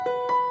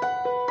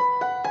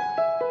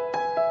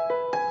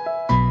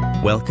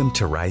Welcome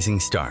to Rising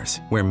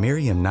Stars, where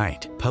Miriam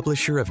Knight,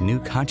 publisher of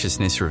New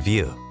Consciousness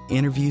Review,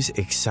 interviews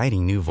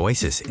exciting new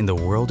voices in the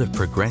world of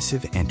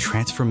progressive and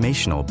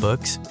transformational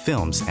books,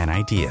 films, and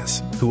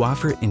ideas, who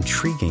offer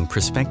intriguing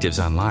perspectives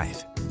on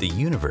life, the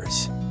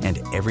universe, and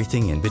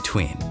everything in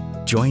between.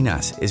 Join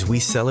us as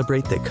we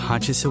celebrate the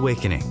conscious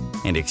awakening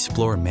and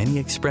explore many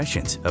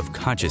expressions of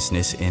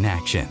consciousness in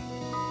action.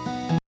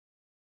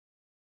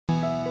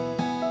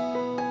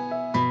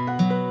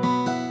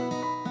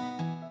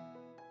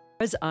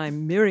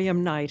 I'm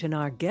Miriam Knight, and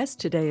our guest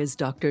today is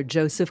Dr.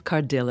 Joseph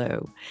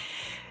Cardillo.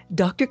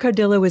 Dr.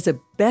 Cardillo is a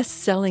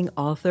best-selling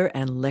author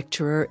and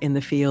lecturer in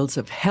the fields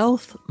of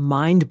health,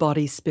 mind,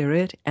 body,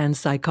 spirit, and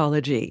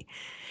psychology.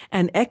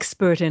 An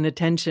expert in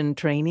attention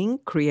training,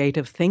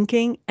 creative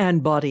thinking,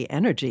 and body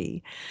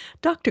energy,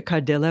 Dr.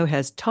 Cardillo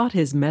has taught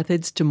his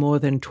methods to more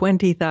than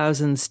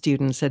 20,000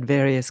 students at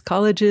various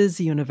colleges,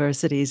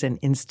 universities, and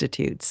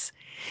institutes.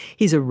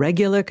 He's a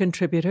regular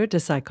contributor to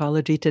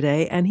Psychology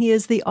Today, and he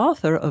is the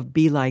author of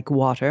Be Like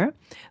Water,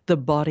 the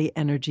Body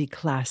Energy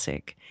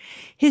Classic.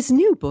 His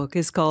new book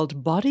is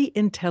called Body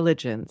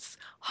Intelligence: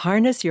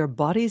 Harness Your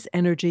Body's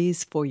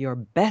Energies for Your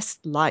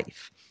Best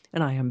Life.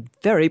 And I am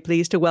very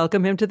pleased to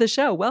welcome him to the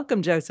show.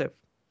 Welcome, Joseph.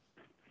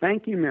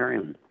 Thank you,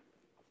 Miriam.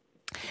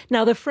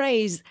 Now, the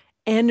phrase,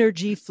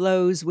 energy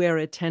flows where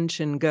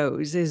attention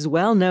goes, is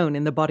well known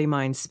in the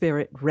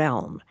body-mind-spirit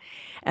realm.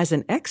 As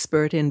an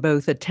expert in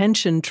both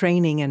attention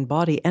training and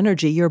body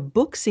energy, your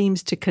book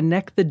seems to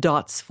connect the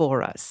dots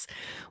for us.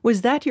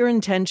 Was that your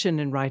intention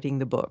in writing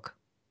the book?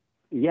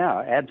 Yeah,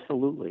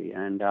 absolutely.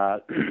 And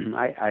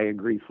I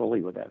agree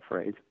fully with that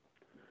phrase.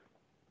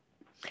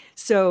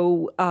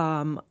 So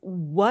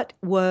what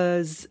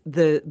was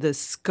the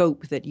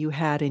scope that you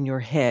had in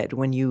your head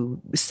when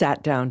you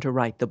sat down to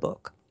write the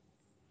book?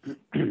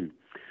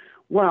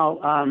 Well,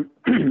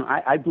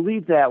 I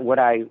believe that what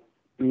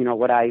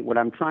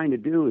I'm trying to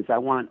do is I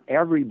want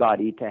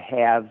everybody to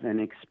have and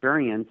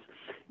experience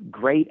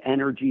great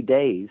energy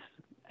days.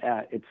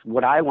 It's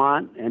what I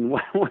want and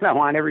what I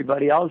want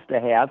everybody else to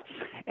have.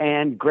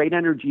 And great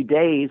energy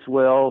days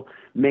will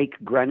make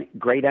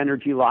great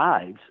energy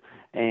lives.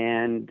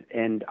 And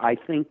I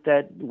think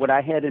that what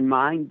I had in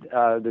mind,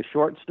 the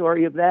short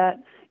story of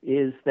that,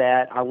 is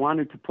that I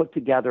wanted to put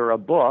together a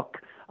book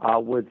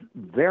with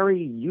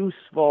very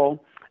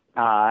useful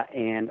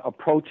and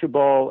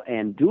approachable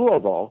and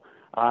doable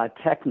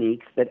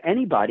techniques that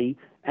anybody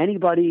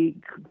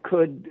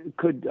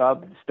could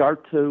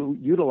start to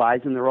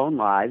utilize in their own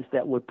lives,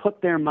 that would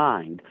put their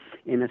mind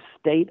in a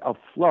state of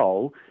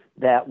flow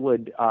that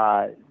would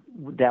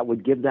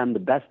give them the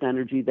best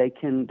energy they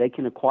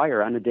can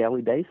acquire on a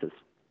daily basis.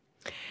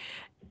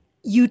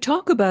 You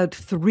talk about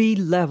 3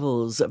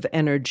 levels of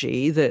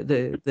energy,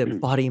 the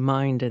body,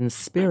 mind, and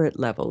spirit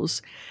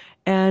levels,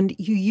 and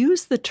you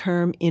use the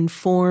term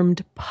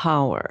informed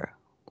power.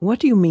 What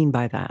do you mean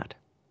by that?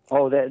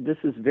 Oh, this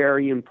is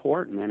very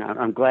important, and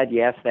I'm glad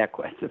you asked that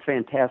question. It's a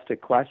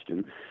fantastic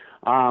question.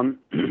 So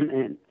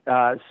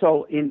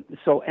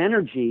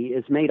energy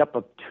is made up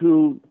of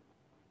 2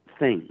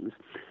 things.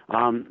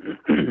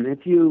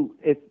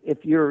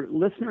 If your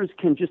listeners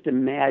can just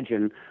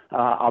imagine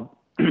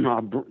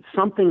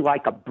something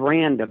like a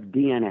brand of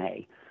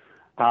DNA,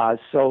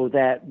 so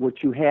that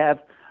what you have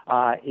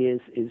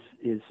is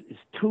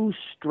 2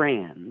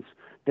 strands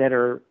that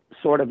are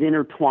sort of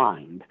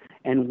intertwined,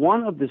 and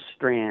one of the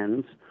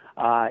strands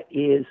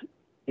is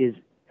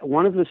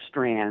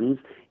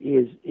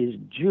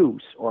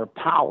juice or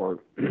power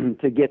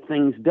to get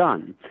things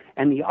done,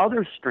 and the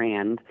other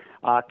strand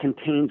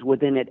contains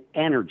within it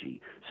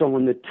energy. So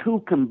when the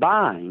 2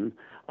 combine,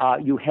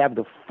 you have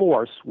the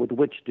force with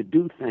which to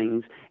do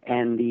things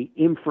and the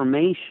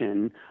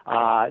information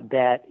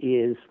that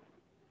is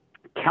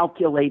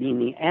calculating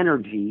the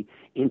energy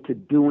into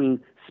doing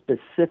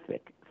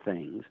specific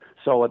things.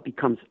 So it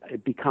becomes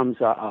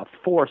a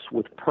force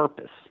with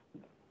purpose.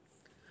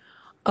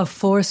 A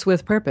force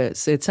with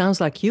purpose. It sounds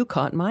like you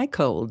caught my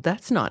cold.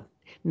 That's not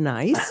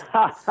nice.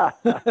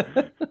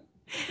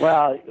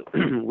 Well,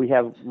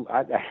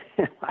 I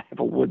have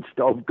a wood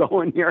stove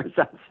going here as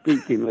I'm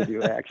speaking with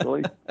you,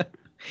 actually.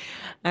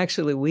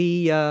 Actually,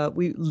 we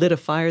lit a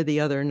fire the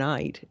other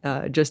night,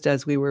 just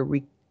as we were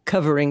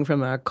recovering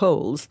from our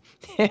colds,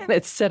 and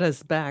it set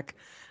us back,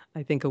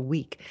 I think, a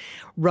week.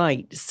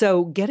 Right.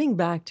 So getting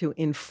back to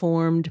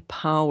informed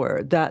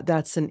power,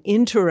 that's an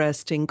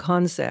interesting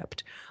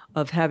concept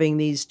of having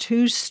these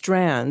 2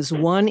 strands.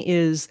 One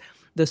is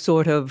the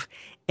sort of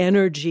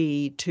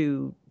energy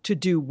to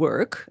do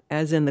work,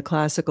 as in the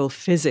classical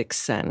physics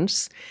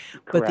sense.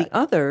 Correct. But the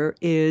other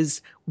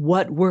is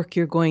what work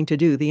you're going to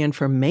do, the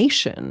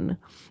information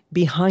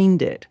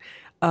behind it,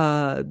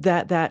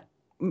 that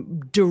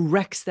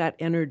directs that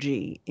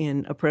energy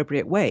in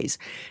appropriate ways.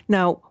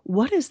 Now,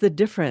 what is the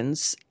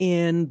difference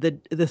in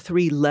the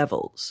 3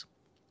 levels?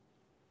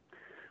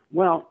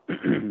 Well,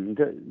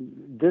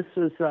 this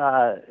is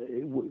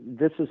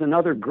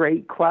another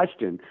great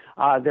question.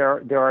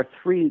 There are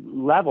three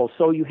levels.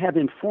 So you have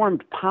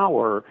informed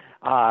power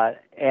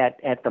at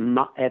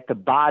the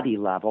body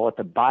level, at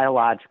the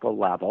biological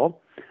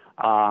level.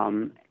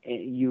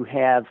 You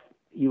have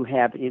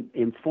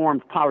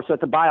informed power. So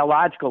at the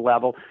biological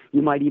level,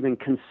 you might even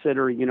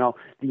consider,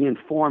 the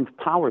informed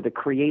power that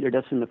created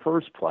us in the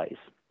first place.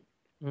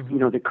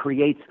 Mm-hmm. That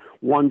creates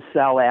one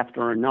cell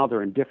after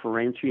another and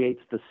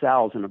differentiates the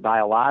cells in a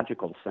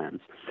biological sense.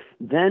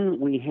 Then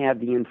we have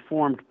the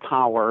informed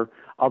power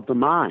of the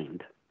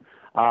mind,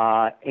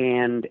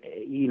 and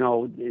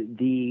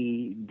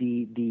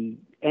the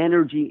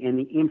energy and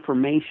the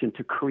information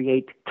to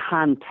create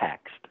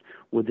context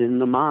within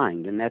the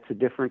mind, and that's a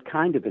different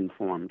kind of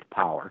informed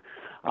power.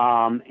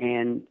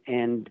 And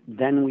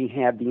then we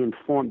have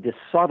the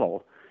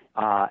subtle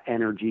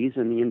energies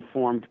and the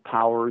informed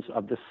powers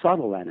of the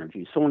subtle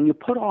energies. So when you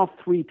put all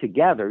three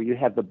together, you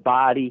have the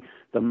body,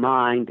 the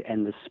mind,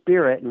 and the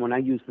spirit. And when I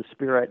use the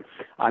spirit,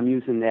 I'm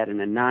using that in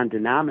a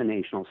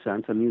non-denominational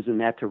sense. I'm using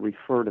that to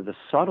refer to the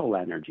subtle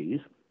energies.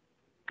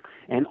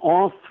 And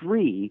all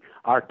three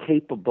are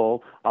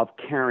capable of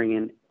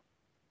carrying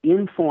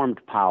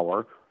informed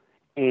power.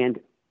 And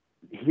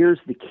here's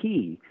the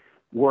key: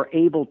 we're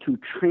able to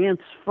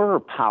transfer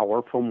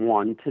power from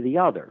one to the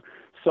other.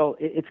 So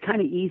it's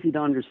kind of easy to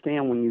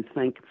understand when you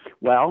think,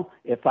 well,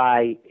 if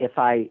I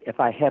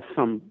have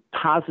some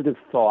positive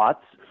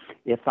thoughts,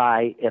 if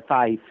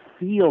I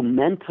feel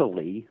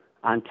mentally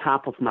on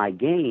top of my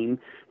game,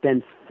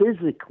 then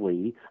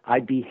physically I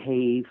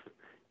behave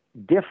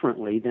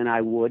differently than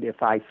I would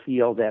if I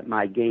feel that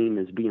my game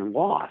is being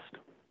lost,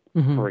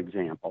 mm-hmm. for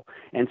example.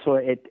 And so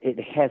it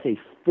has a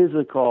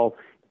physical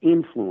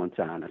influence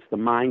on us. The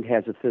mind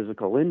has a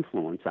physical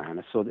influence on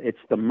us. So it's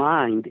the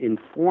mind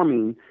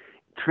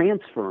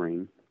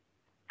transferring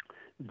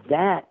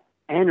that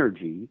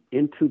energy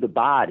into the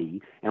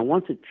body, and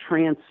once it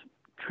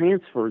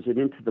transfers it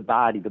into the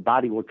body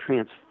will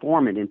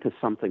transform it into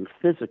something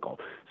physical.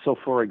 So,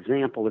 for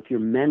example, if you're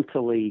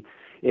mentally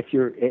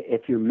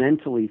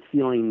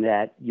feeling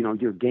that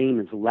your game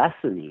is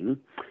lessening,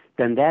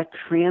 then that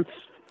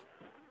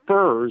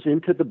transfers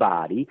into the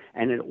body,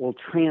 and it will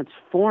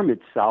transform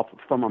itself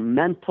from a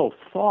mental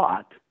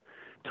thought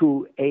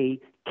to a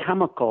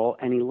chemical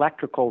and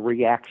electrical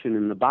reaction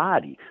in the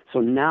body. So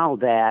now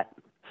that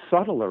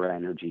subtler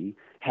energy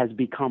has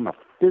become a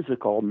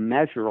physical,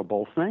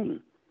 measurable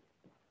thing.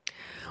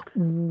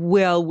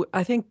 Well,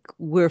 I think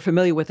we're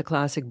familiar with the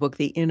classic book,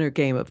 The Inner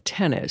Game of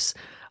Tennis,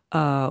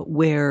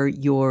 where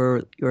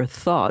your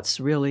thoughts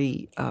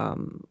really,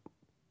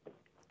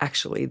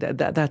 actually,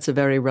 that's a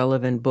very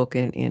relevant book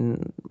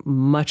in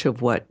much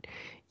of what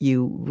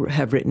you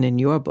have written in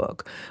your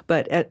book.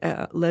 But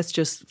let's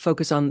just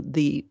focus on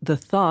the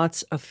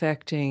thoughts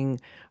affecting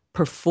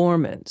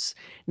performance.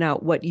 Now,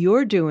 what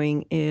you're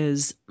doing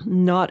is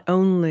not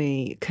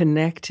only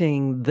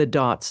connecting the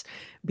dots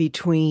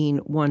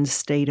between one's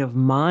state of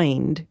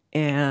mind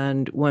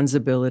and one's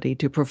ability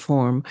to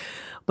perform,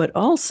 but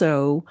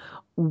also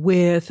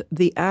with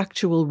the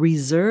actual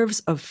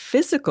reserves of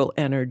physical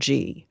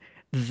energy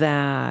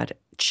that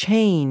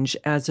change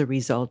as a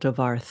result of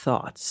our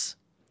thoughts.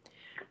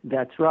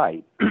 That's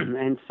right,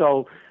 and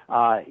so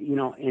in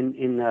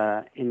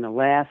the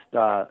last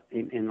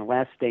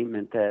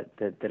statement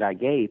that I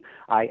gave,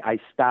 I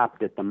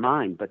stopped at the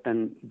mind, but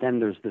then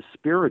there's the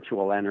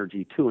spiritual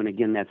energy too, and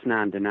again that's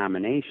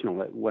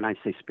non-denominational. When I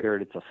say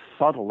spirit, it's a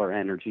subtler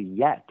energy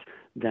yet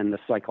than the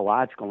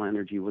psychological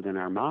energy within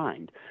our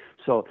mind.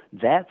 So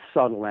that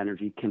subtle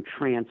energy can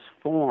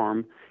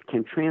transfer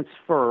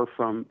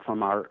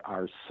from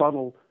our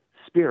subtle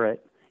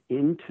spirit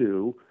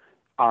into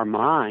our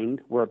mind,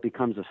 where it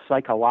becomes a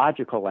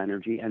psychological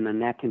energy, and then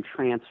that can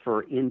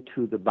transfer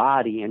into the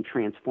body and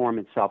transform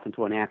itself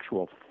into an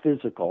actual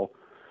physical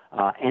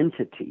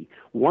entity.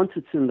 Once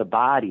it's in the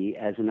body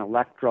as an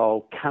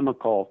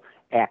electrochemical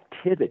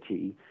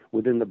activity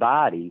within the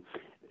body,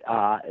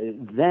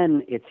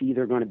 then it's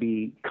either going to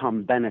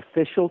become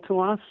beneficial to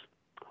us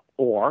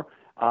or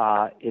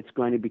it's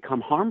going to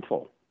become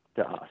harmful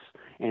to us.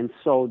 And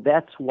so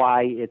that's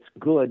why it's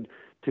good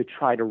to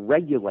try to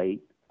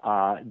regulate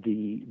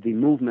the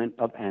movement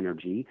of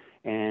energy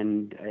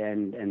and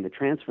the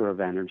transfer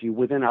of energy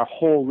within our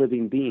whole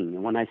living being.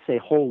 And when I say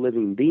whole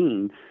living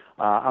being,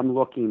 I'm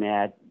looking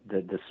at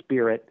the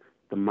spirit,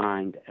 the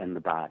mind, and the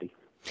body.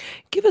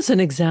 Give us an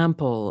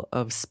example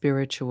of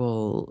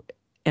spiritual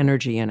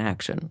energy in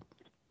action.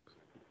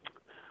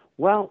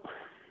 Well,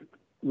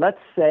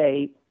 let's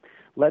say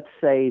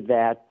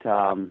that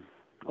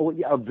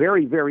a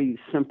very, very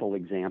simple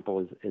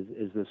example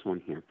is this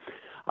one here.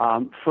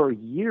 For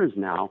years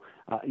now,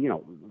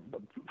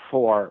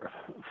 for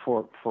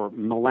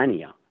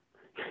millennia,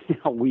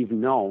 we've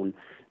known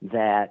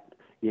that,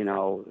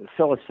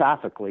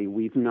 philosophically,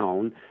 we've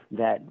known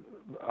that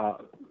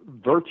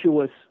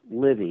virtuous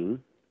living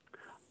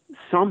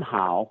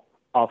somehow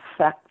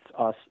affects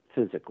us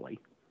physically.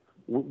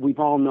 We've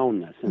all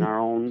known this in our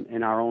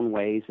own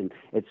ways, and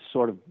it's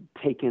sort of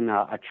taken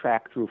a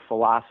track through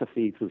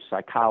philosophy, through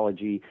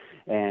psychology,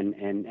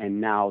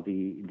 and now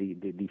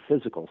the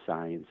physical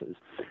sciences.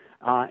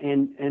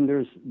 And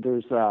there's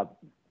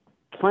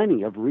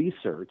plenty of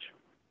research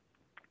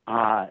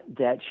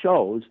that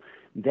shows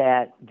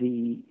that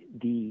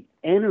the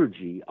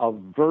energy of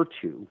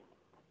virtue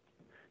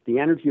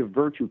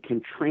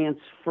can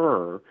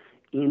transfer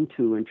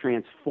into and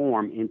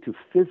transform into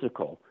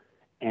physical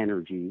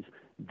energies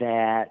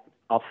that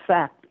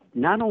affect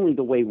not only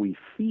the way we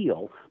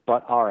feel,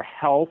 but our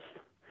health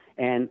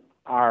and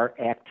our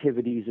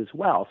activities as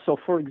well. So,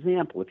 for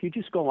example, if you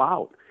just go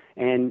out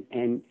and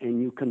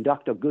you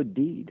conduct a good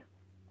deed,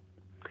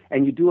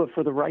 and you do it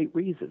for the right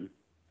reason,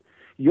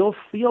 you'll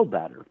feel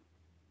better.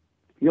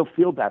 You'll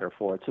feel better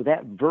for it. So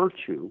that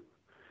virtue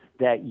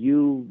that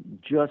you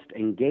just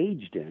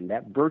engaged in,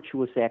 that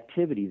virtuous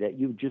activity that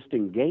you just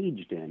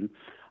engaged in,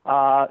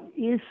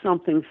 is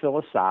something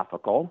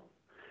philosophical,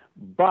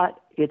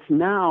 but it's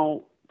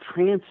now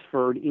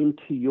transferred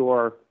into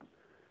your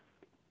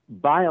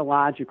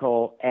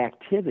biological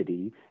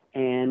activity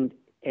and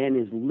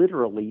is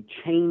literally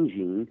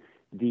changing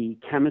the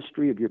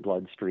chemistry of your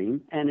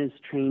bloodstream and is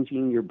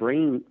changing your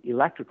brain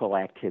electrical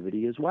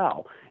activity as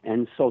well.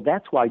 And so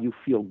that's why you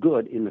feel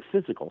good in the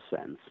physical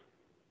sense.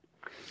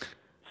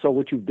 So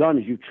what you've done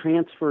is you've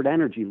transferred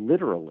energy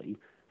literally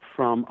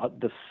from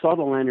the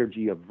subtle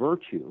energy of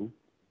virtue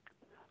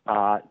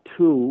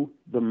to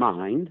the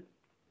mind,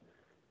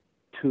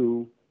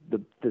 to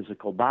the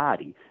physical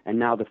body. And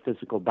now the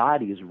physical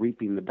body is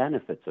reaping the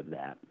benefits of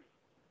that.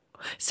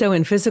 So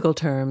in physical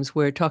terms,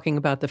 we're talking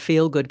about the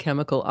feel-good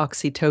chemical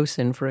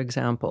oxytocin, for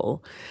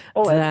example.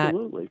 Oh, that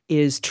absolutely.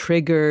 is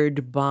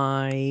triggered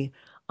by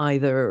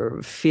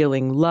either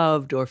feeling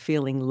loved or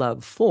feeling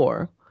love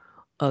for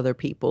other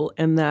people,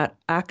 and that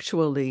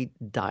actually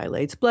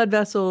dilates blood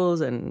vessels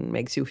and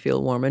makes you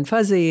feel warm and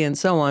fuzzy and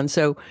so on.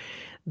 So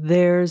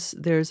there's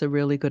a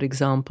really good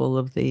example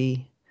of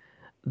the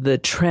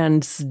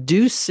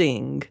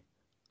transducing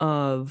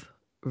of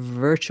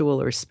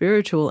virtual or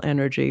spiritual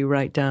energy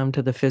right down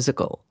to the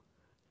physical.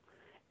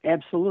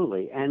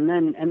 Absolutely. And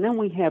then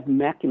we have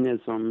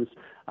mechanisms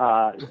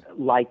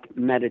like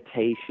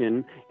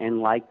meditation and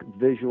like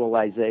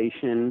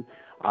visualization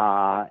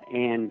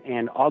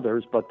and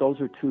others, but those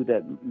are two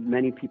that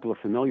many people are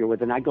familiar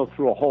with. And I go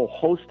through a whole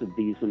host of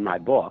these in my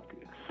book.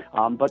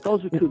 But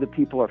those are two that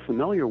people are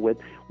familiar with,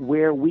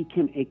 where we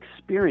can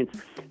experience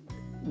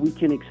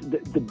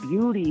the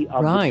beauty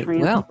of the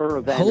transfer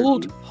of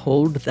energy.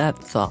 Hold that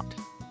thought.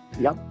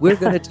 Yep. We're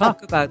going to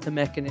talk about the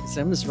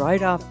mechanisms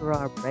right after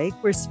our break.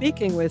 We're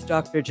speaking with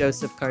Dr.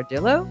 Joseph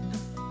Cardillo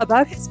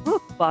about his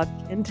book, Body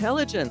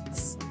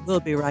Intelligence.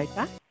 We'll be right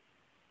back.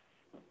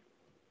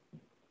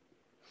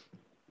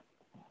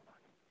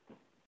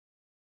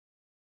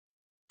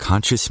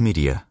 Conscious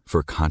media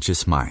for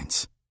conscious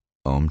minds.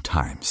 Om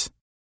Times.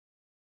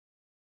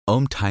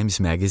 Om Times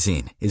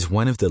Magazine is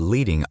one of the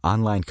leading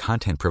online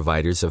content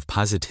providers of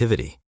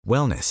positivity,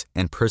 wellness,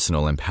 and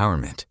personal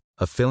empowerment.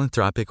 A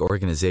philanthropic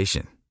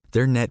organization,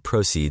 their net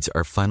proceeds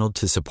are funneled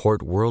to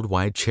support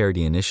worldwide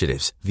charity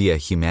initiatives via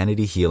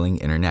Humanity Healing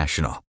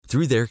International.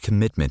 Through their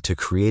commitment to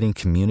creating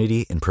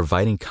community and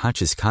providing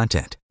conscious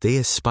content, they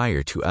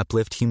aspire to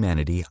uplift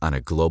humanity on a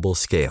global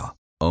scale.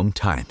 Om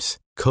Times,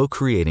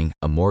 co-creating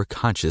a more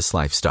conscious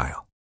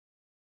lifestyle.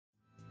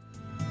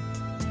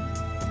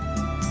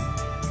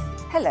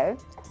 Hello,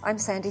 I'm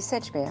Sandy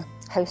Sedgbeer,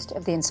 host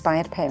of the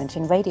Inspired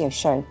Parenting radio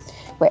show,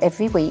 where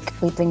every week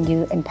we bring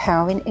you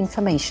empowering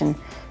information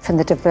from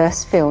the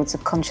diverse fields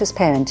of conscious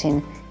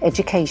parenting,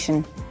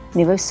 education,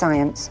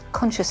 neuroscience,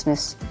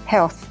 consciousness,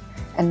 health,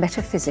 and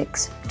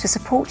metaphysics to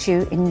support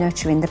you in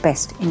nurturing the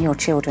best in your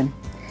children.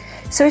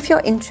 So if you're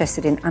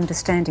interested in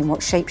understanding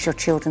what shapes your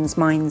children's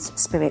minds,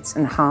 spirits,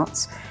 and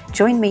hearts,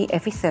 join me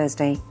every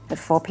Thursday at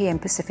 4 p.m.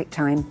 Pacific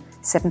Time,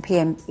 7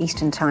 p.m.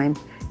 Eastern Time,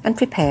 and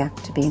prepare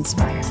to be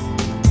inspired.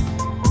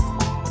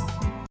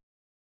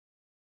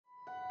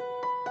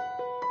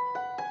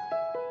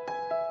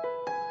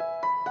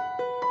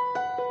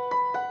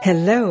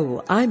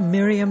 Hello, I'm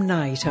Miriam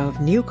Knight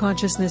of New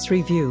Consciousness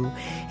Review,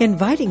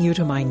 inviting you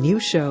to my new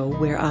show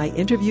where I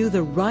interview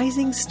the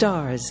rising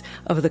stars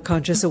of the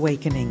conscious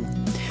awakening.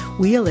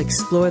 We'll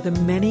explore the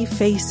many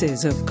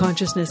faces of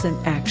consciousness and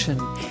action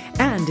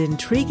and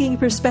intriguing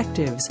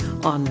perspectives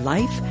on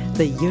life,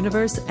 the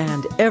universe,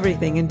 and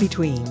everything in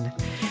between.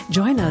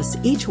 Join us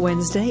each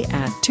Wednesday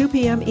at 2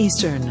 p.m.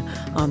 Eastern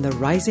on the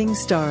Rising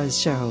Stars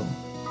Show.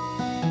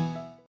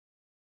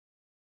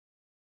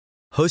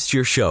 Host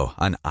your show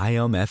on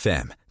IOM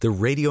FM, the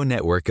radio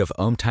network of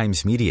Om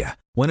Times Media,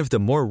 one of the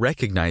more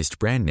recognized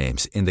brand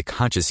names in the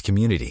conscious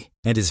community,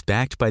 and is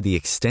backed by the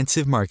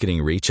extensive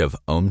marketing reach of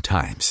Om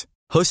Times.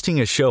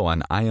 Hosting a show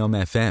on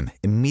IOM FM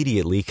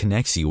immediately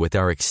connects you with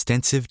our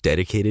extensive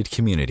dedicated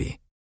community.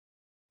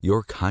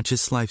 Your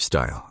conscious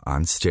lifestyle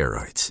on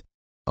steroids.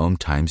 Om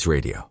Times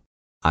Radio.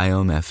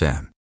 IOM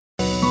FM.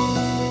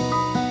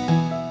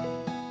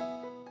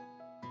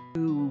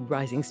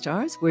 Rising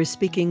Stars. We're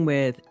speaking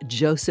with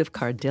Joseph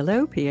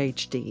Cardillo,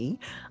 PhD,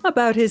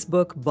 about his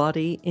book,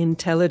 Body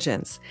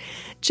Intelligence.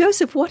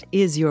 Joseph, what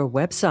is your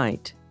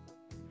website?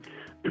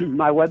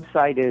 My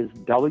website is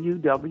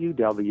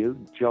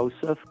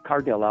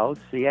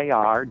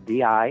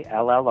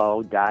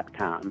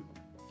www.josephcardillo.com.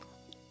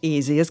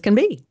 Easy as can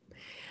be.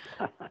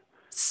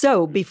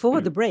 So before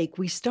the break,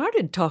 we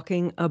started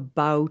talking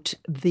about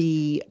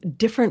the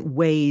different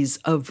ways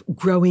of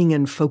growing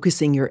and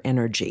focusing your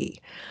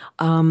energy.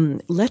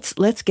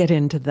 Let's get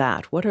into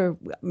that. What are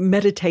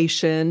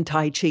meditation,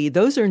 Tai Chi?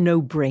 Those are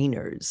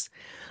no-brainers.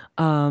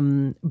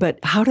 But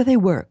how do they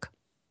work?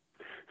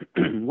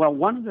 Well,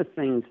 one of the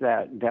things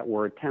that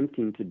we're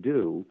attempting to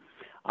do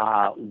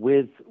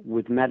with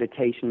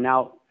meditation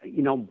now,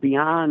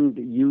 beyond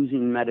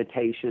using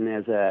meditation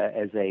as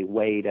a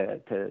way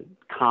to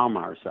calm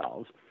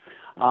ourselves,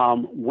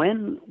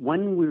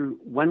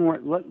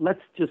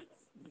 let's just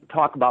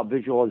talk about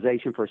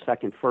visualization for a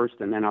second first,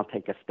 and then I'll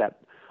take a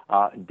step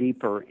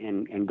deeper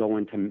and go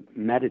into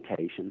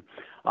meditation.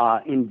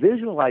 In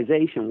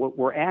visualization, what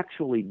we're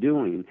actually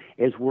doing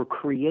is we're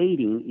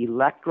creating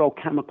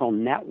electrochemical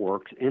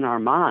networks in our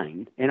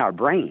mind, in our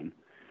brain,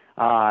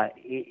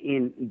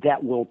 that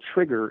will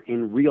trigger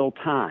in real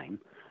time.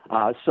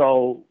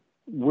 So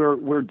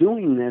we're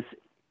doing this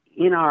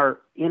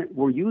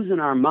we're using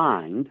our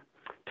mind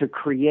to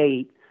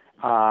create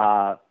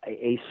a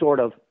sort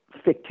of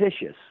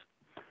fictitious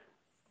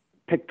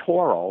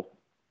pictorial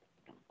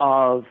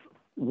of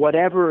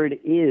whatever it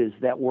is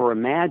that we're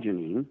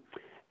imagining,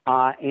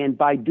 and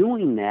by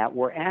doing that,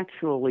 we're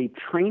actually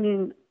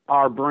training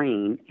our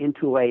brain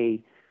into a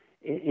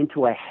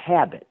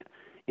habit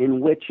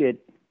in which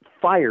it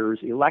fires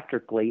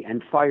electrically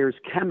and fires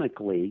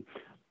chemically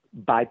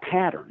by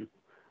pattern.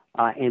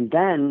 And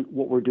then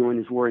what we're doing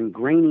is we're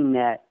ingraining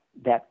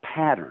that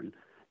pattern,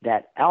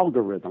 that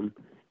algorithm,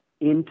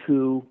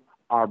 into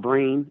our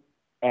brain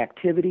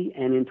activity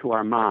and into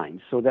our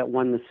mind, so that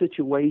when the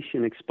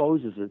situation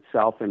exposes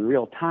itself in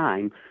real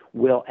time,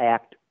 we'll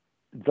act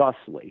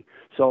thusly.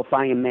 So if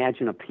I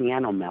imagine a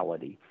piano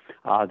melody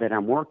that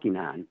I'm working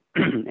on,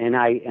 and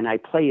I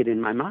play it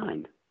in my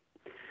mind,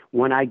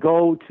 when I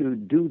go to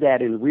do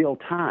that in real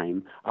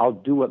time, I'll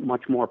do it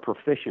much more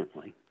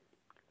proficiently,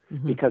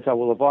 because I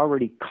will have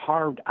already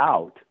carved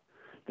out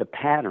the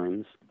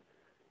patterns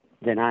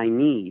that I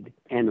need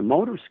and the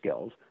motor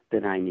skills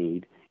that I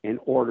need in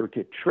order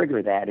to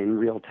trigger that in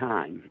real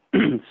time.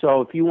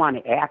 So if you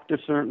want to act a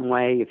certain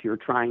way, if you're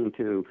trying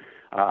to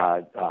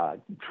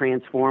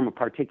transform a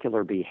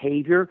particular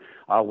behavior,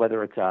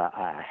 whether it's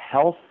a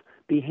health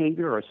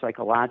behavior or a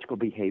psychological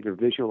behavior,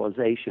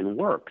 visualization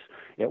works.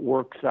 It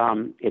works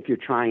if you're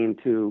trying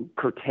to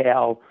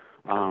curtail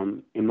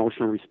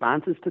emotional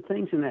responses to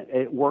things, and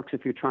it works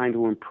if you're trying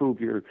to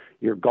improve your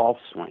golf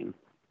swing.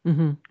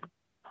 Mm-hmm.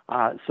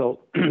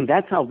 So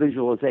that's how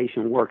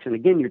visualization works. And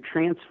again, you're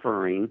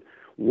transferring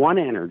one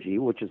energy,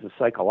 which is a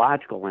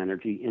psychological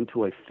energy,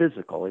 into a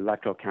physical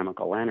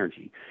electrochemical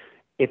energy.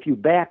 If you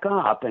back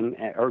up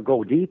or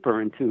go deeper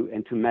into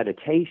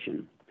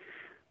meditation,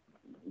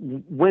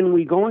 when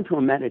we go into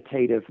a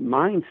meditative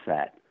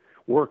mindset,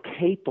 we're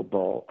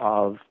capable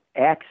of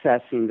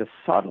accessing the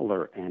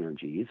subtler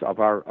energies of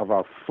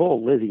our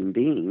full living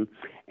being,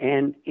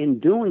 and in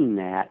doing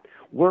that,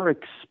 we're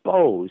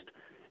exposed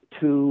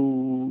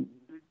to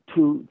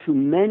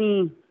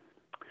many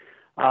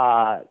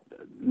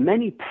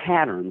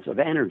patterns of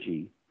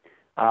energy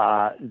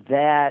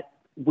that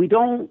we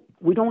don't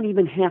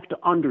even have to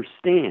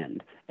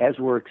understand as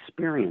we're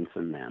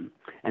experiencing them.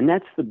 And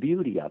that's the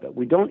beauty of it.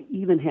 We don't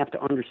even have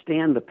to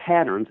understand the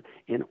patterns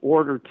in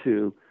order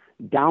to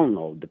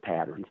download the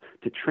patterns,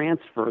 to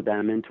transfer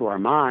them into our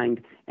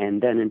mind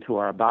and then into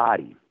our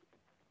body.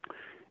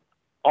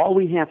 All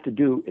we have to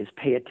do is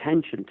pay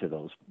attention to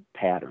those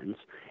patterns,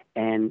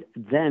 and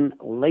then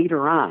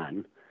later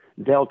on,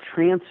 they'll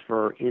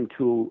transfer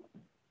into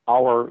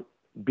our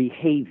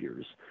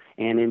behaviors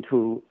and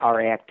into our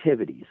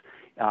activities.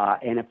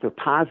 And if they're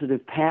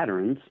positive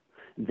patterns,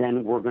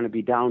 then we're going to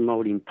be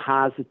downloading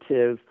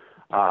positive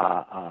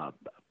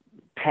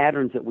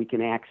patterns that we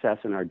can access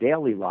in our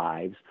daily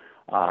lives,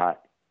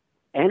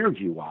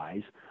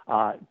 energy-wise,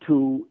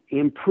 to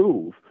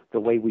improve the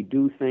way we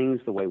do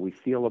things, the way we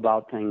feel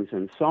about things,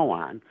 and so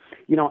on.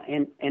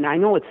 And I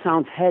know it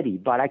sounds heady,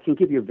 but I can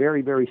give you a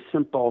very, very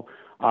simple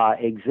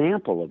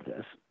example of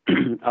this.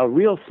 A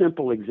real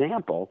simple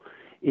example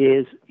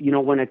is,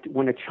 when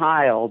a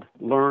child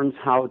learns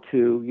how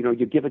to,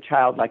 you give a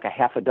child like a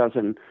half a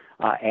dozen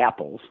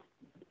apples,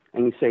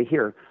 and you say,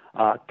 here,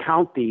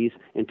 count these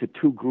into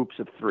two groups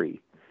of three.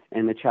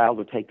 And the child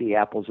will take the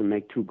apples and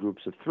make two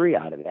groups of three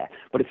out of that.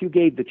 But if you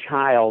gave the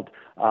child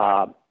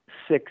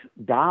 6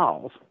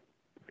 dolls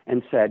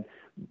and said,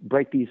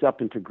 break these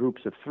up into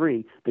groups of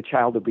three, the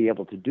child will be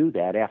able to do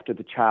that after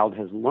the child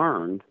has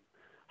learned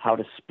how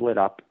to split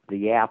up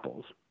the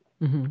apples.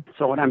 Mm-hmm.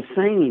 So what I'm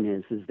saying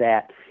is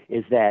that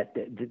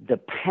the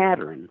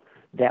pattern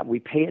that we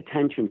pay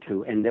attention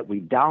to and that we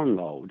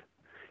download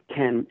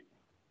can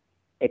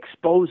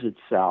expose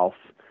itself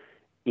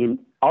in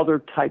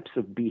other types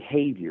of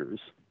behaviors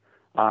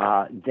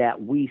that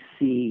we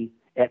see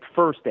at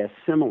first as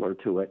similar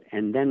to it,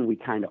 and then we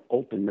kind of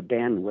open the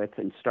bandwidth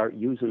and start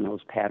using those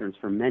patterns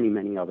for many,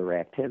 many other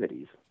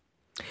activities.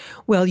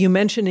 Well, you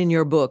mention in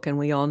your book, and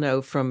we all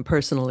know from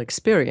personal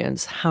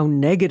experience, how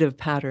negative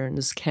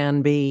patterns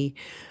can be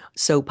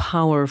so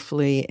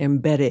powerfully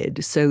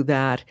embedded so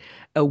that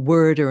a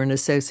word or an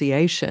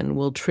association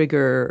will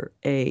trigger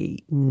a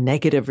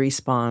negative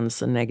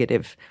response, a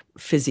negative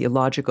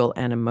physiological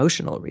and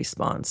emotional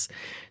response.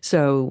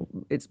 So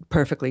it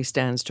perfectly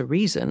stands to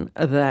reason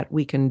that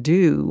we can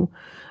do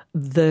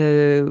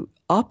the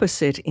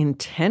opposite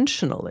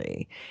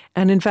intentionally.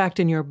 And in fact,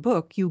 in your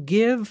book, you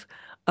give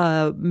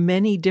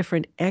many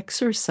different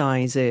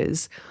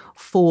exercises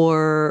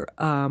for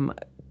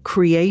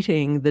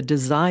creating the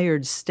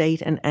desired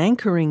state and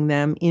anchoring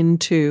them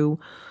into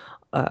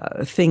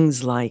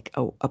things like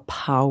a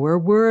power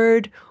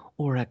word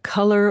or a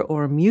color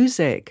or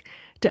music.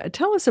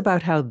 Tell us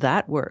about how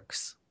that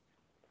works.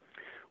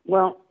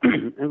 Well,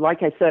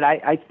 like I said,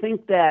 I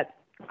think that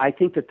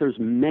there's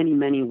many,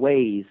 many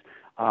ways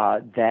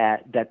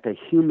that the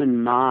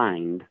human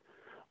mind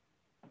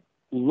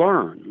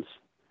learns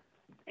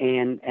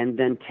and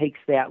then takes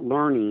that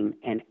learning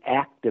and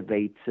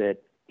activates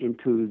it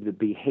into the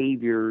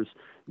behaviors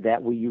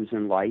that we use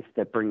in life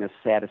that bring us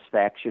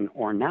satisfaction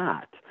or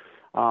not.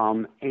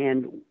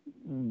 And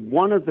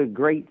one of the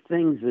great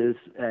things is,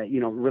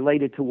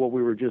 related to what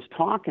we were just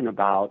talking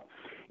about,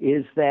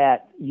 is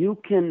that you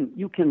can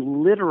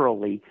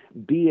literally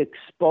be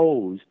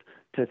exposed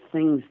to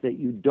things that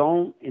you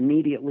don't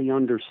immediately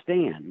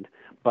understand,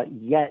 but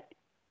yet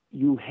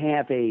you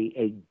have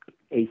a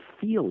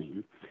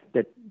feeling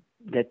that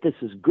this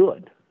is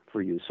good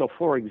for you. So,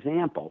 for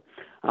example,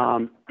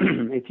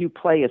 if you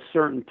play a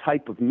certain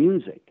type of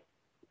music,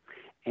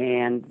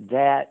 and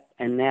that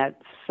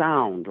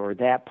sound or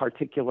that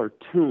particular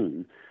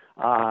tune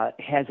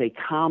has a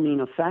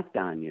calming effect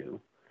on you,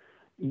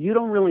 you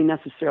don't really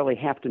necessarily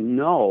have to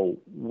know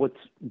what's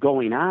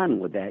going on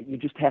with that. You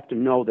just have to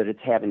know that it's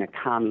having a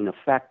calming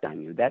effect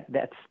on you.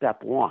 That's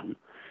step one.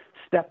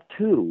 Step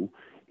two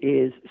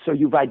is, so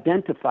you've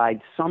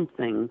identified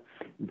something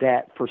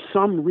that for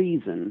some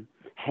reason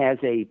has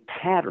a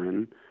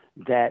pattern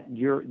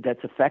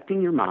that's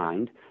affecting your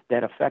mind,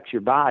 that affects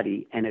your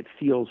body, and it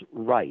feels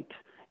right,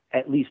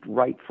 at least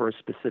right for a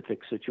specific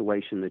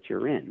situation that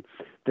you're in.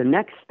 The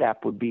next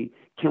step would be,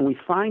 can we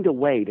find a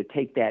way to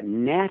take that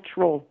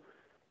natural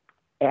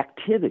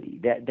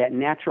activity, that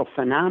natural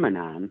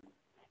phenomenon,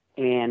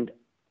 and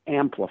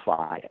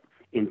amplify it,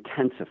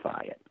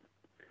 intensify it?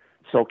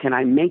 So can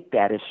I make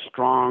that as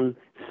strong,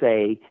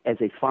 say, as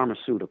a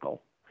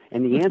pharmaceutical?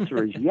 And the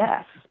answer is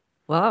yes.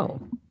 Wow.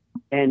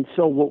 And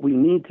so what we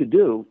need to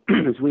do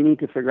is we need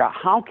to figure out,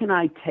 how can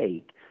I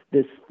take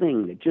this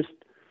thing that just,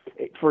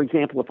 for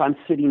example, if I'm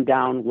sitting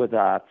down with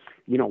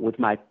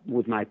my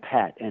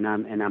pet,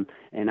 and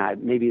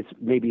maybe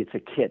it's a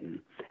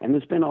kitten, and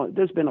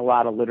there's been a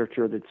lot of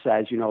literature that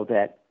says,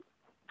 that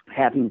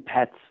having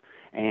pets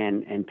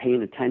and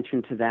paying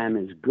attention to them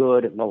is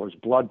good. It lowers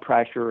blood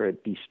pressure.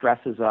 It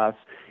de-stresses us.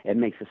 It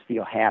makes us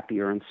feel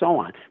happier, and so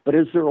on. But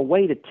is there a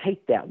way to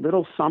take that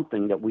little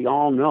something that we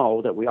all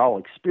know, that we all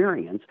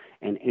experience,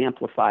 and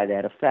amplify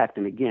that effect?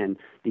 And again,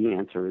 the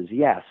answer is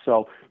yes.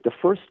 So the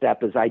first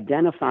step is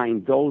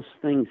identifying those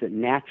things that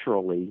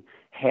naturally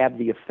have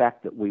the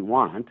effect that we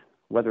want,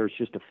 whether it's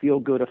just a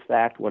feel-good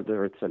effect,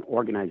 whether it's an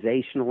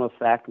organizational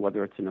effect,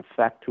 whether it's an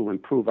effect to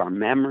improve our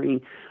memory,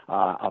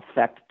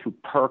 effect to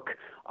perk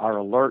our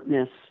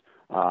alertness,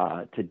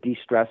 to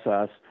de-stress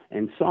us,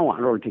 and so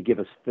on, or to give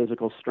us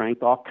physical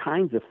strength, all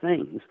kinds of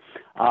things.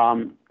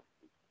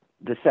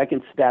 The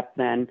second step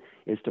then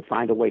is to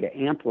find a way to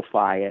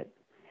amplify it,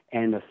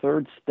 and the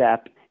third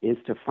step is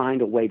to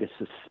find a way to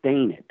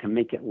sustain it, to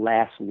make it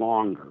last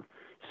longer.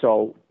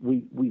 So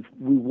we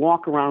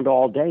walk around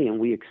all day and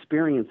we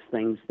experience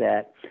things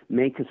that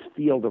make us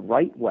feel the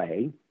right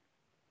way.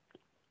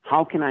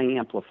 How can I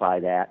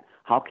amplify that?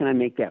 How can I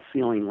make that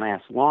feeling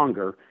last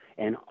longer?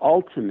 And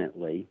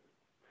ultimately,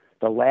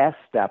 the last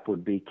step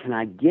would be, can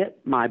I get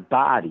my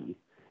body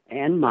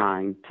and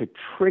mind to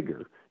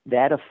trigger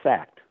that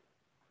effect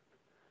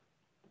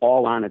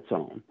all on its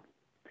own?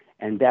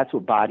 And that's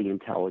what body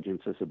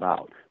intelligence is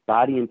about.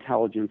 Body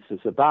intelligence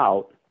is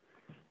about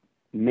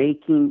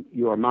making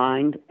your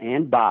mind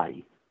and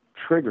body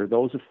trigger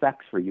those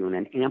effects for you in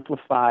an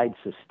amplified,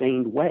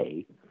 sustained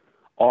way,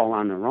 all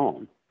on their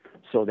own,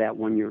 so that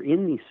when you're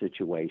in these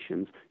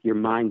situations, your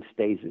mind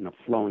stays in a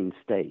flowing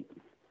state.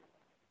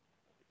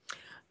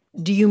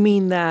 Do you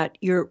mean that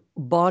your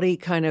body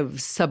kind of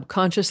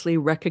subconsciously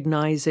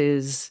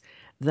recognizes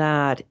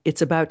that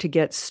it's about to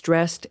get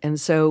stressed, and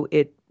so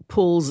it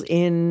pulls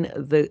in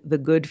the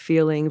good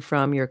feeling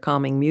from your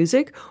calming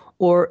music?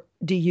 Or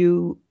do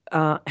you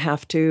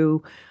have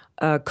to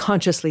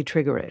consciously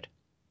trigger it?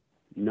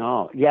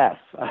 No, yes.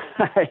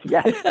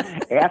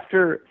 Yes.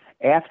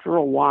 After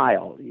a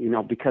while,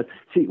 because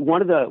see,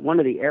 one of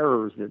the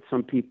errors that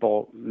some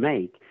people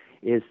make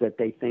is that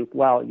they think,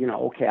 well,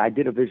 okay, I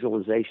did a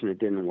visualization, it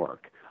didn't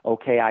work.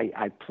 okay,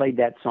 I played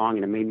that song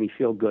and it made me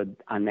feel good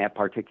on that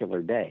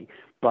particular day.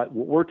 But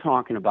what we're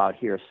talking about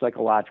here is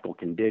psychological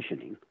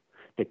conditioning,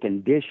 to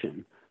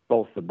condition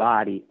both the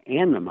body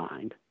and the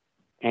mind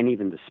and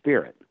even the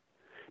spirit,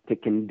 to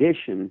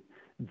condition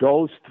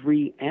those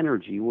three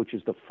energy, which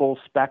is the full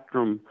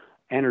spectrum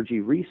energy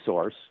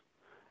resource,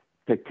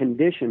 to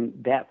condition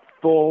that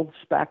full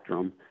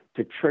spectrum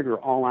to trigger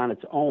all on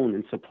its own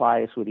and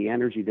supply us with the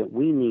energy that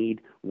we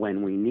need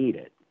when we need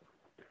it.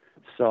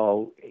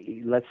 So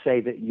let's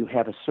say that you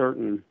have a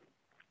certain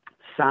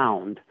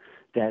sound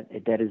that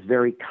is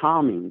very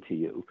calming to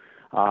you.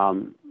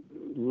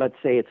 Let's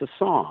say it's a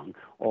song,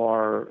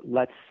 or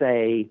let's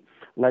say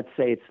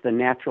it's the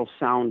natural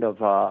sound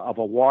of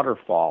a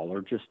waterfall,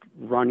 or just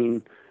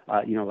running,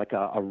 like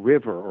a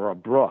river or a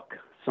brook,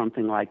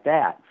 something like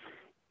that.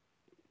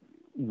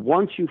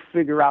 Once you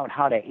figure out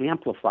how to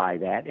amplify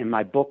that, and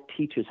my book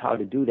teaches how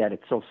to do that,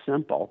 it's so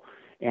simple.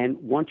 And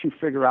once you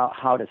figure out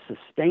how to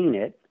sustain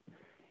it,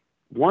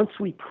 once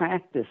we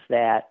practice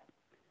that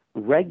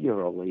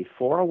regularly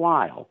for a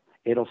while,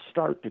 it'll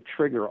start to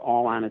trigger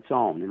all on its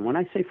own. And when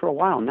I say for a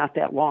while, not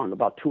that long,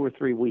 about 2 or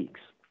 3 weeks.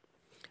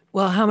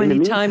 Well, how many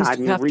times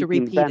do you have to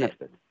repeat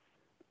it?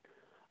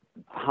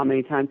 How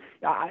many times?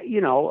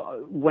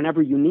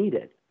 Whenever you need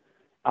it.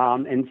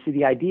 And see,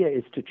 the idea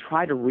is to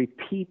try to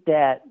repeat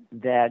that,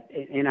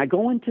 and I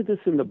go into this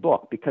in the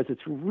book because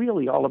it's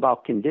really all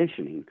about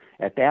conditioning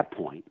at that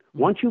point.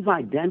 Once you've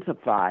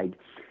identified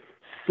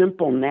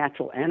simple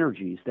natural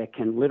energies that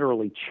can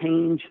literally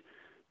change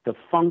the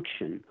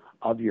function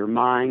of your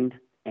mind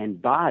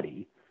and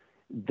body,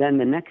 then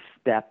the next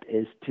step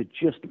is to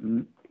just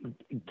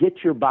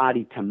get your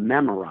body to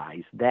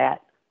memorize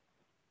that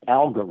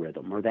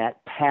algorithm or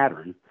that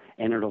pattern,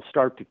 and it'll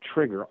start to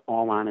trigger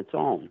all on its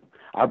own.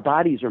 Our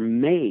bodies are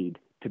made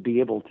to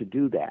be able to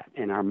do that,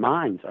 and our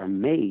minds are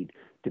made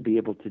to be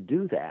able to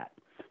do that.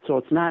 So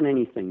it's not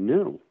anything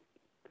new.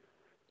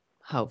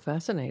 How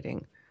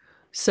fascinating.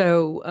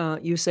 So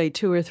you say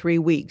 2 or 3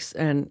 weeks,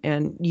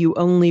 and you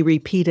only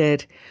repeat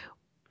it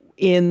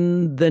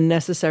in the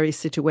necessary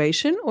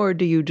situation, or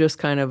do you just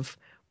kind of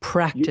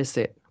practice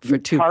it for 2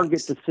 weeks? You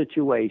target the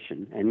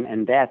situation,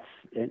 and that's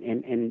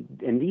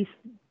and these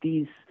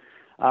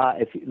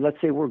if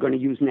let's say we're going to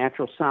use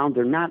natural sound,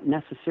 they're not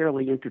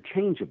necessarily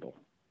interchangeable.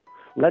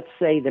 Let's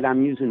say that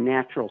I'm using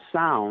natural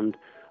sound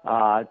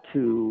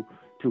to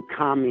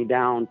calm me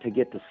down to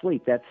get to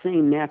sleep. That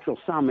same natural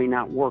sound may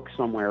not work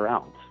somewhere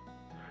else.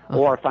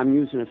 Or if I'm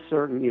using a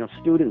certain,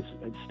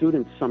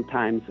 students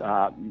sometimes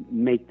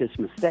make this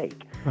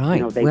mistake.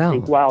 Right. They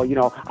think,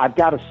 I've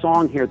got a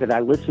song here that I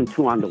listen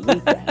to on the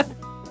weekend.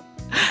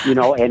 And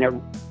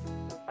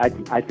I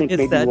think it's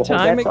maybe that we'll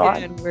time hold that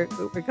again.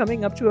 We're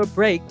coming up to a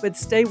break, but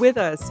stay with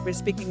us. We're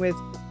speaking with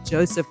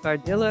Joseph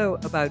Cardillo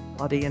about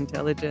body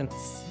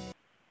intelligence.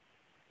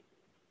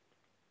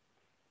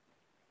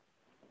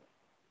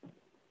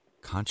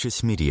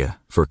 Conscious media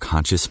for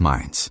conscious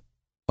minds.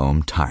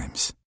 Om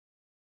Times.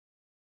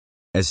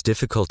 As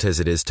difficult as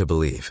it is to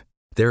believe,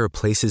 there are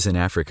places in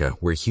Africa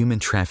where human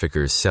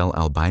traffickers sell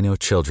albino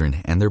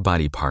children and their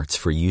body parts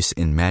for use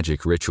in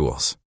magic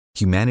rituals.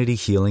 Humanity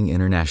Healing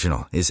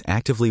International is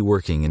actively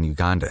working in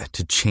Uganda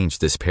to change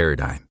this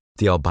paradigm.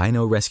 The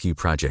Albino Rescue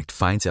Project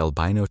finds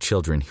albino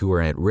children who are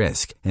at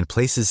risk and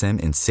places them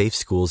in safe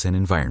schools and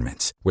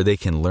environments where they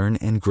can learn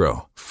and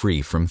grow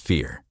free from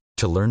fear.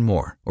 To learn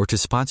more or to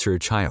sponsor a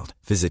child,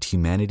 visit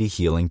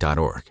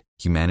humanityhealing.org.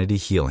 Humanity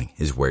Healing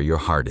is where your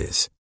heart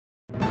is.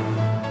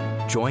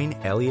 Join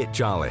Elliot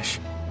Jolish,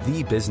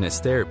 the business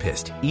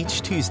therapist,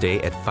 each Tuesday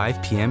at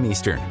 5 p.m.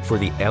 Eastern for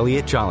the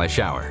Elliot Jolish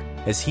Hour,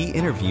 as he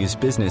interviews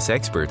business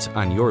experts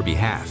on your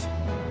behalf.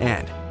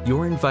 And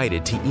you're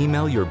invited to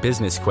email your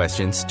business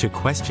questions to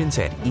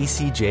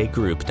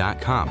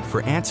questions@ecjgroup.com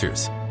for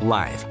answers,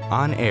 live,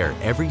 on air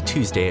every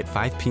Tuesday at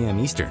 5 p.m.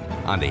 Eastern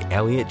on the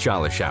Elliot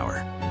Jolish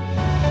Hour.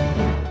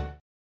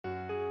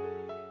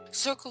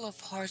 Circle of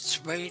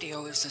Hearts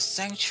Radio is a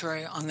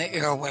sanctuary on the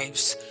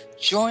airwaves.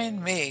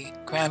 Join me,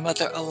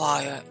 Grandmother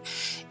Elia,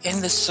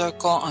 in the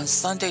circle on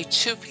Sunday,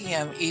 2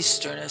 p.m.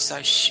 Eastern as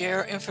I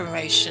share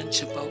information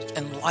to both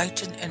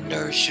enlighten and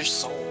nourish your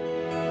soul.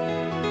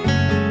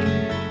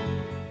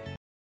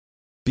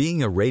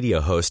 Being a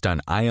radio host on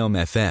IOM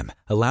FM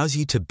allows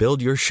you to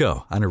build your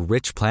show on a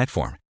rich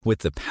platform with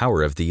the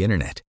power of the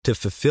internet to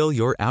fulfill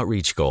your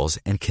outreach goals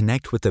and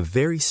connect with a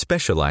very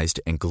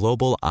specialized and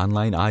global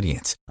online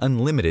audience,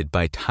 unlimited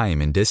by time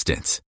and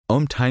distance.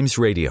 Om Times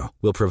Radio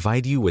will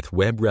provide you with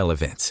web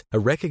relevance, a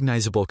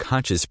recognizable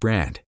conscious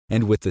brand,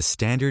 and with the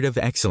standard of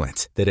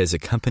excellence that has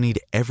accompanied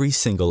every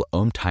single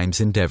Om Times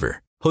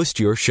endeavor. Host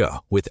your show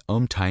with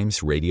Om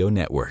Times Radio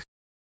Network.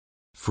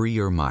 Free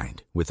your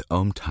mind with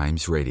Om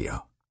Times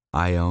Radio.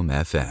 IOM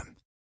FM.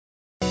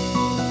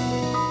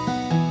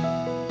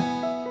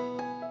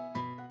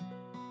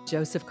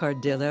 Joseph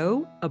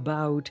Cardillo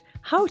about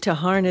how to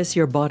harness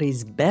your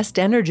body's best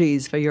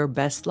energies for your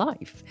best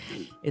life.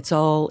 It's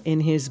all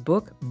in his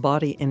book,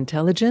 Body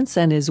Intelligence,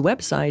 and his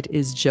website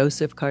is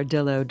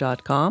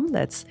josephcardillo.com.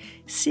 That's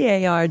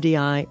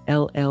Cardillo.com.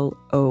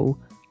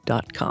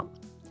 www.drjosephcardillo.com.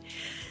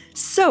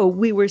 So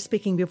we were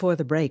speaking before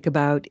the break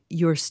about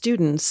your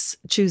students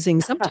choosing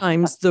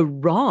sometimes the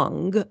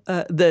wrong,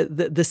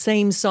 the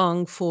same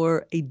song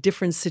for a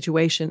different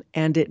situation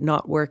and it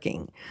not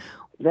working.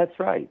 That's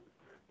right.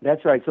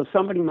 That's right. So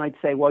somebody might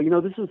say, well,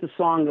 this is the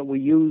song that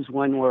we use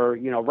when we're,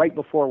 right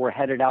before we're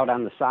headed out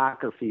on the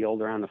soccer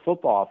field or on the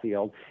football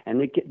field, and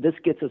this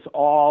gets us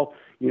all,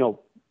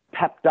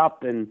 pepped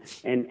up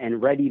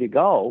and ready to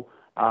go.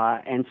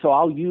 And so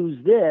I'll use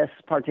this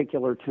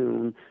particular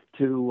tune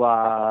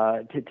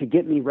to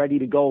get me ready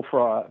to go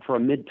for a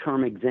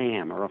midterm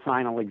exam or a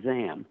final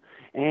exam.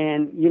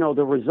 And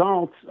the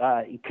results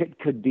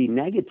could be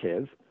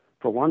negative,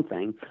 for one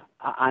thing.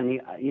 On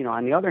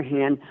the other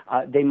hand,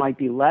 they might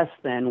be less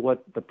than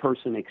what the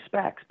person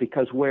expects,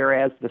 because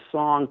whereas the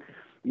song,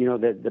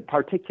 the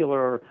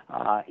particular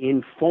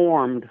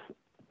informed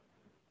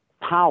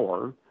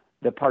power,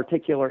 the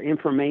particular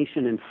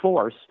information and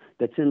force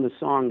that's in the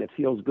song that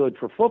feels good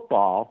for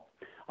football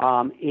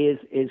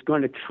is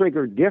going to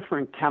trigger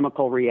different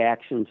chemical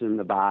reactions in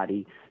the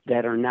body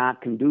that are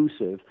not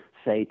conducive,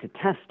 say, to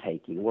test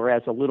taking,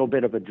 whereas a little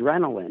bit of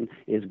adrenaline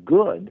is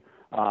good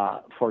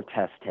for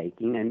test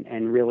taking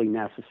and really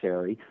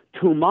necessary.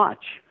 Too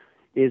much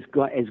is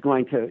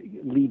going to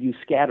leave you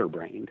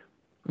scatterbrained.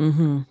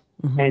 Mm-hmm.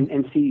 Mm-hmm.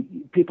 And see,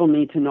 people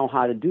need to know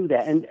how to do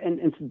that.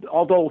 And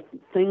although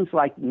things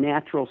like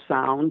natural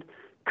sound,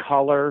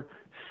 color,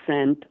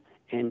 scent,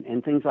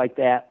 and things like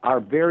that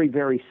are very,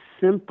 very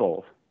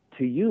simple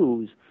to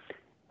use,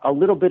 a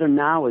little bit of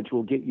knowledge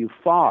will get you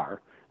far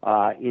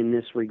in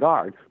this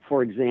regard.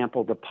 For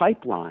example, the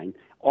pipeline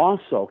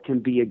also can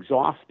be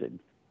exhausted.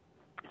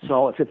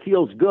 So if it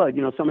feels good,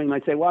 somebody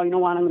might say, well, you know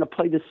what, I'm going to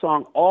play this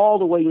song all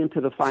the way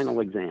into the final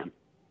exam.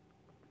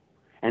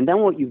 And then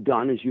what you've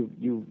done is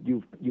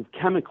you've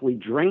chemically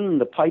drained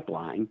the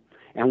pipeline,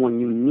 and when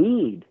you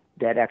need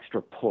that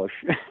extra push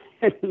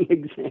in the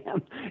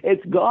exam,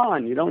 it's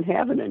gone. You don't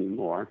have it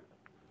anymore.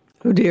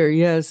 Oh dear,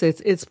 yes,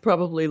 it's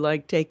probably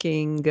like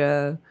taking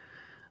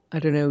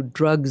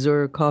drugs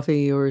or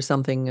coffee or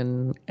something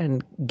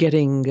and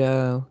getting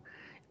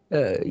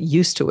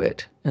used to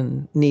it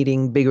and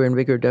needing bigger and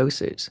bigger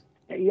doses.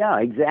 Yeah,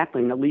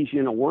 exactly. And it leaves you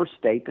in a worse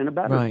state than a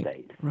better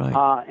state.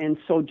 Right. And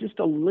so just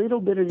a little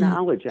bit of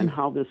knowledge on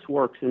how this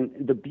works. And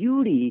the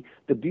beauty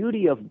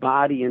of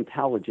body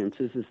intelligence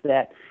is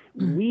that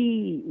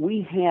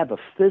we have a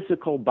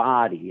physical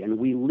body and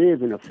we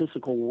live in a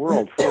physical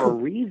world for a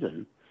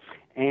reason.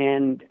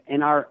 And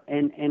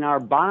our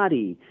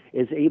body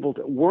is able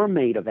to, we're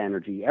made of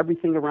energy.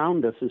 Everything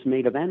around us is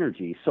made of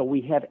energy. So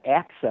we have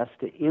access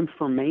to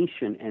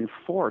information and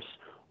force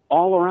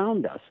all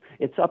around us.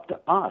 It's up to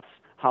us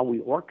how we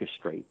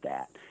orchestrate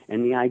that.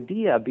 And the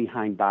idea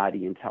behind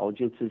body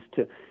intelligence is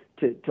to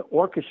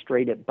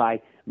orchestrate it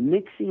by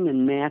mixing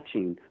and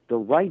matching the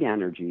right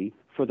energy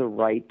for the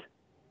right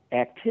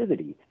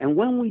activity. And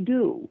when we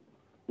do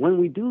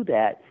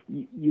that,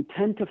 you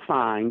tend to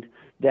find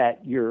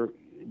that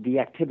the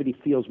activity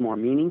feels more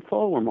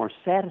meaningful, we're more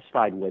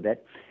satisfied with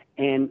it.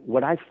 And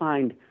what I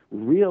find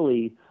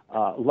really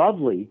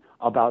lovely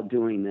about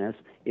doing this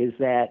is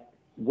that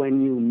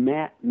when you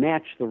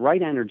match the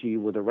right energy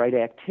with the right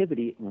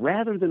activity,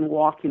 rather than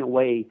walking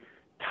away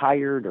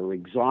tired or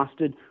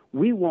exhausted,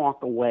 we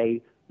walk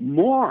away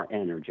more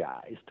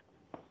energized.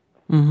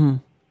 Mm-hmm.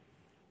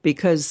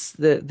 Because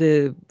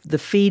the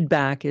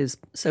feedback is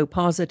so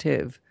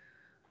positive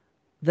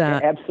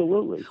that... Yeah,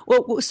 absolutely.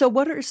 Well, so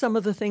what are some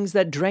of the things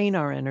that drain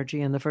our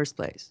energy in the first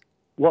place?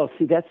 Well,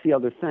 see, that's the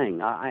other thing.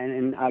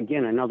 And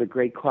again, another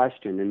great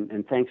question,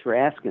 and thanks for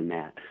asking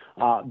that.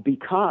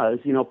 Because,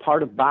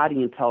 part of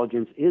body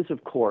intelligence is,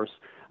 of course,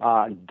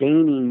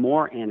 gaining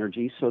more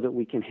energy so that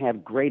we can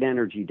have great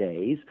energy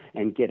days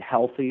and get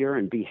healthier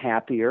and be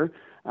happier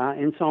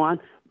and so on.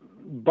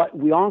 But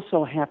we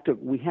also have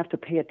to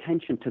pay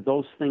attention to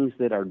those things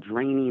that are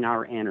draining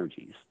our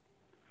energies.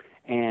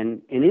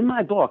 And in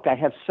my book, I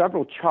have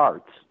several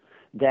charts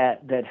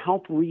that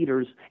help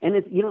readers, and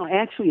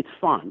actually it's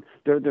fun.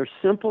 They're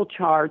simple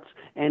charts,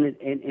 and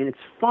it's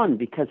fun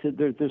because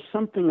there's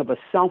something of a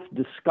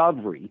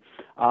self-discovery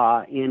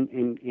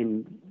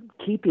in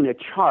keeping a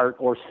chart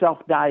or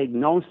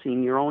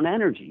self-diagnosing your own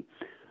energy.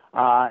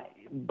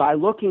 By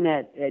looking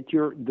at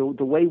the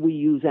way we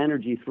use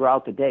energy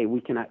throughout the day,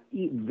 we can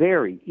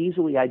very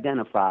easily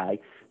identify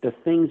the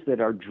things that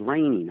are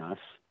draining us,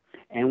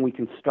 and we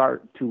can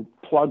start to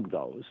plug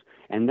those.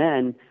 And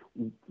then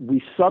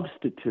we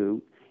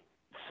substitute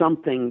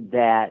something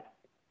that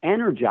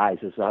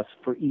energizes us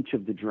for each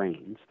of the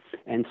drains.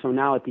 And so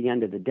now at the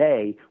end of the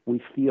day,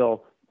 we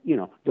feel,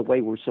 the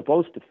way we're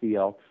supposed to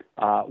feel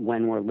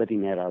when we're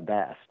living at our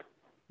best.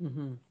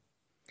 Mm-hmm.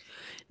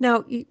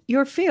 Now,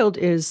 your field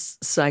is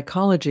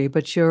psychology,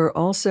 but you're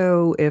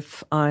also,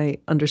 if I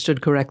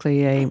understood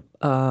correctly,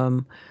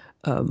 a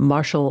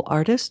martial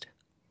artist?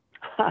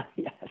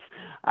 Yes.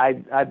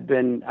 I've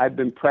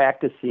been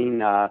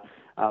practicing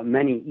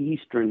many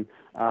Eastern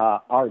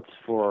arts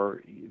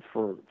for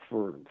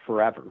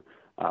forever,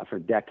 for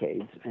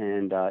decades,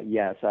 and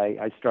yes,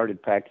 I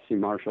started practicing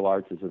martial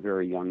arts as a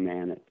very young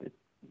man at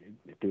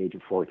the age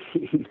of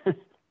 14.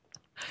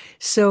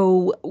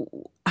 So,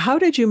 how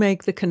did you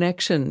make the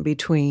connection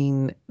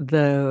between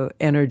the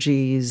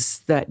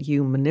energies that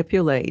you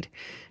manipulate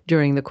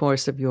during the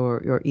course of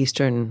your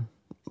Eastern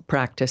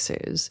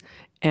practices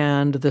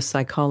and the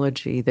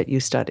psychology that you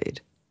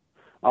studied?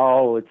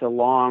 Oh, it's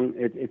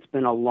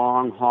been a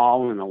long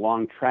haul and a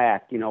long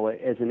track. You know,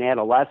 as an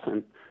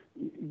adolescent,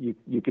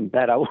 you can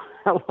bet I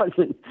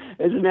wasn't,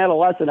 as an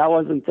adolescent, I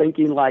wasn't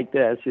thinking like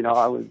this. You know,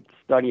 I was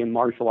studying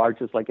martial arts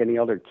just like any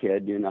other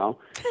kid, you know.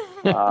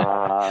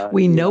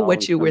 We know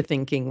what you were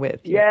thinking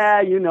with.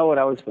 Yeah, you know what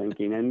I was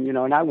thinking, and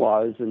and I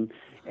was,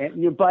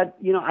 but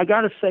I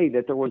got to say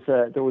that there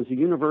was a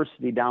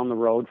university down the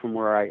road from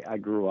where I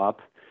grew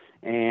up,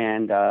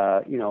 and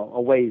a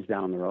ways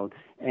down the road,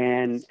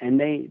 and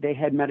they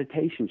had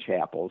meditation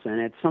chapels,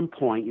 and at some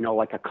point,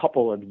 like a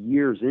couple of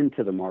years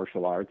into the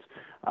martial arts,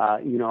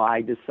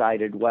 I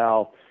decided,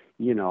 well,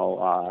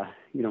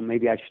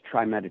 maybe I should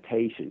try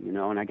meditation,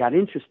 and I got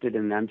interested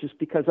in them just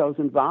because I was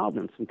involved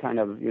in some kind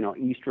of,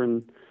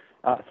 Eastern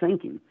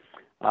thinking,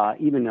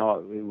 even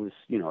though it was,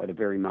 at a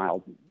very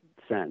mild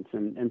sense.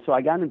 And so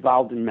I got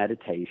involved in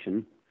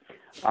meditation,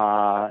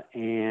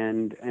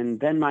 and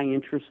then my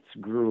interests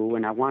grew,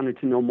 and I wanted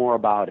to know more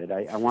about it.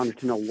 I wanted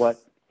to know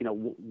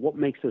what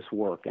makes this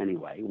work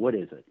anyway? What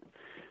is it?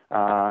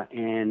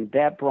 And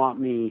that brought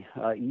me,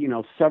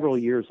 several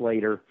years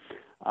later,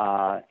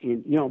 but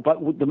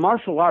the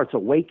martial arts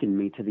awakened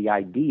me to the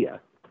idea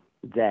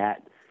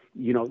that,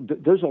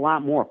 there's a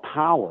lot more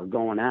power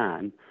going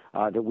on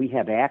that we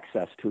have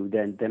access to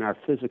than our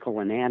physical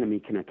anatomy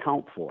can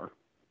account for.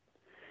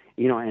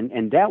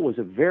 And that was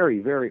a very,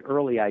 very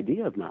early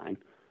idea of mine.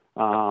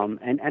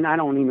 And I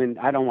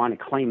don't want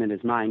to claim it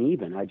as mine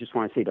even. I just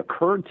want to say it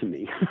occurred to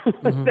me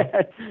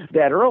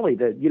that early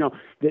that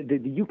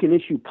you can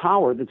issue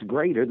power that's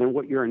greater than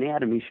what your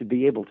anatomy should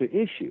be able to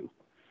issue.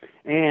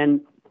 And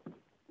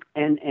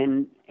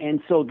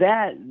so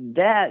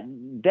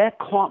that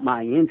caught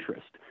my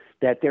interest,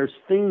 that there's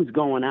things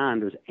going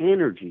on, there's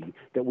energy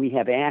that we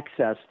have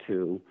access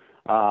to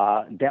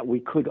that we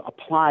could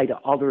apply to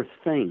other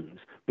things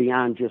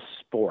beyond just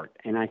sport.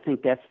 And I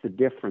think that's the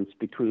difference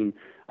between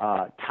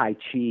Tai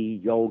Chi,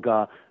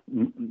 yoga,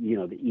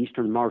 the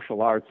Eastern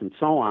martial arts, and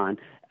so on.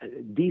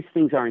 These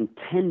things are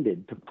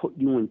intended to put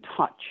you in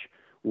touch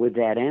with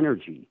that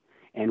energy.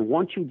 And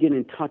once you get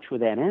in touch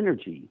with that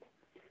energy,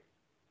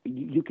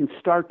 you can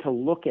start to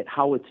look at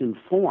how it's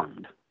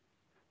informed,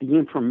 the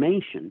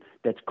information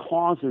that's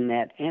causing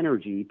that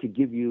energy to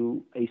give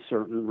you a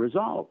certain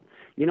result.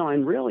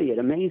 And really it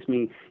amazed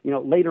me,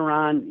 later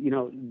on,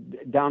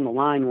 down the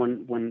line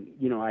when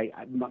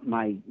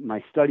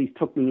my studies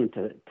took me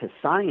into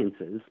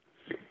sciences,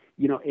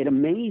 it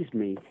amazed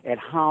me at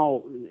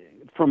how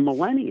from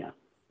millennia,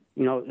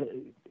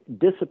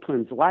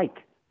 disciplines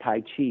like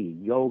Tai Chi,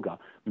 yoga,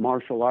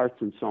 martial arts,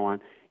 and so on,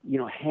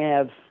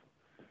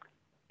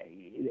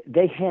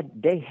 they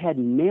had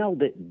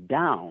nailed it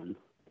down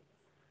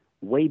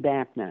way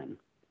back then,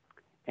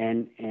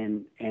 and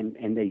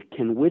they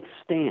can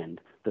withstand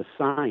the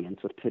science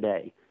of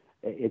today.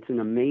 It's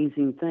an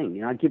amazing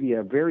thing. I'll give you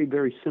a very,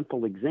 very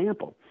simple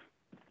example.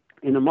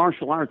 In the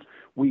martial arts,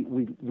 we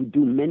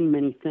do many,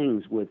 many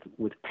things with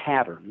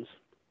patterns,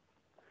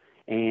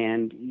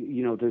 and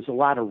there's a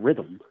lot of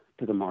rhythm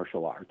to the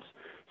martial arts.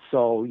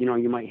 So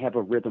you might have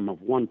a rhythm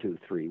of 1, 2,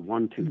 3,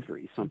 1, 2,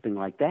 3, something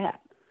like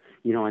that.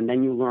 And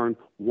then you learn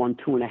 1,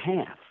 2 and a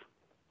half.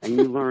 And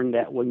you learn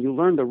that when you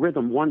learn the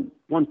rhythm 1,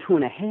 2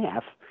 and a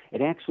half,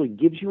 it actually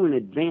gives you an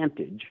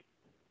advantage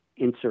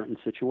in certain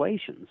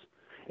situations.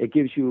 It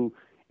gives you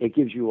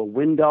a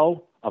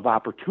window of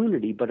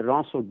opportunity, but it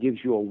also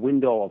gives you a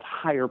window of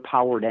higher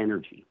powered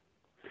energy.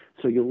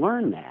 So you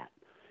learn that.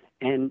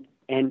 And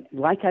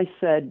like I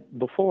said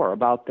before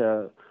about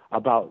the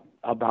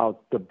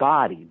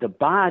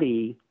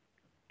body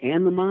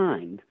and the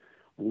mind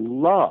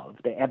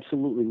they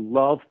absolutely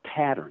love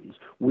patterns.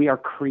 We are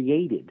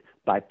created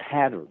by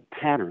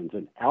patterns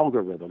and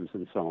algorithms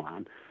and so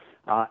on.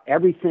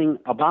 Everything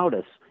about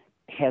us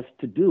has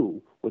to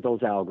do with those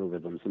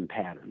algorithms and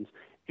patterns.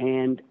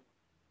 And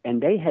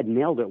they had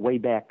nailed it way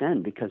back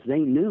then because they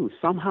knew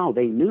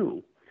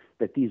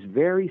that these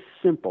very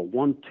simple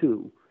 1,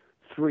 2,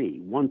 3,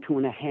 1, 2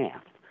 and a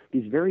half,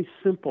 these very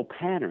simple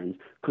patterns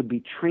could be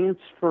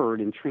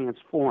transferred and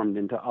transformed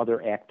into other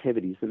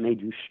activities that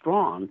made you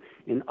strong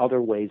in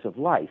other ways of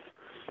life.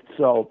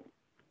 So,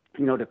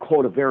 to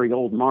quote a very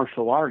old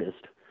martial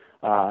artist,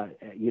 a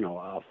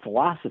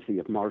philosophy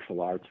of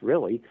martial arts,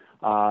 really,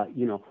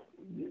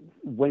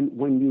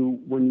 when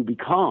you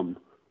become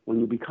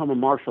a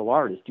martial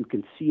artist, you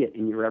can see it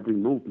in your every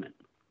movement.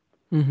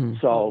 Mm-hmm.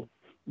 So,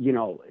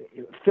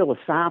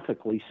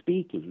 philosophically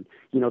speaking,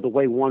 the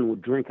way one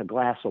would drink a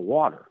glass of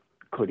water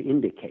could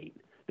indicate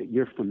that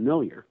you're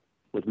familiar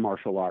with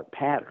martial art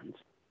patterns.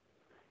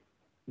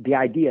 The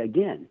idea,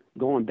 again,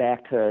 going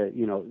back to,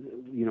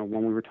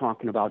 when we were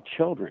talking about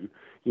children,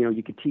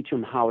 you could teach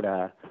them how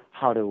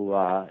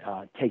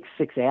take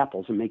 6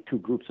 apples and make 2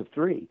 groups of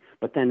 3.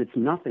 But then it's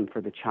nothing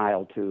for the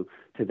child to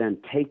then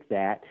take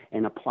that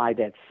and apply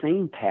that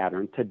same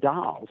pattern to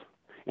dolls.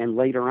 And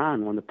later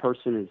on, when the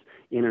person is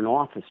in an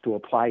office, to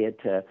apply it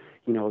to,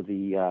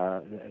 the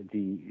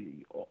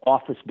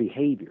office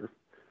behavior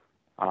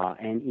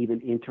and even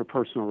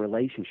interpersonal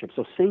relationships.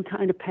 So same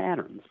kind of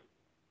patterns,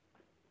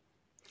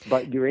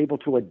 but you're able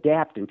to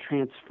adapt and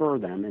transfer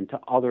them into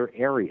other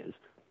areas.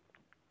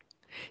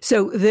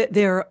 So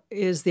there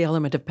is the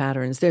element of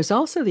patterns. There's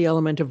also the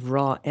element of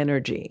raw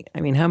energy. I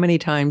mean, how many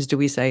times do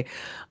we say,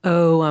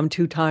 "Oh, I'm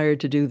too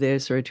tired to do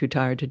this" or "too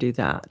tired to do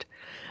that"?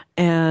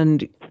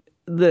 And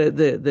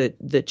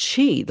the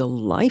chi, the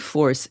life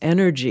force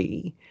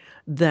energy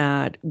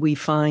that we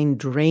find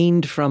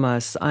drained from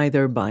us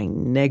either by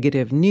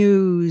negative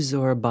news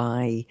or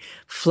by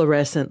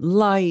fluorescent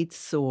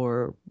lights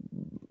or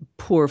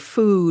poor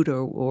food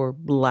or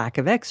lack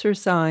of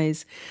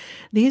exercise.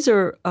 These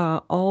are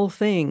all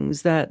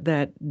things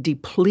that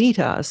deplete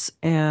us.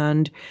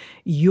 And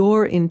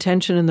your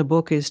intention in the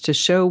book is to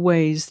show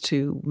ways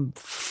to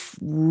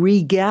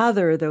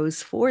regather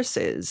those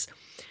forces,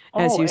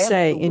 as you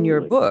say in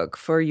your book,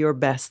 for your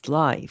best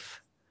life.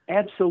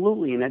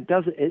 Absolutely, and it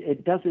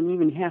doesn't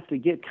even have to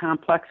get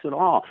complex at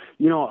all.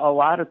 A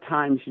lot of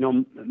times,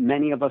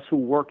 many of us who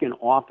work in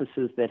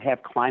offices that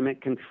have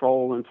climate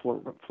control and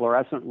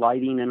fluorescent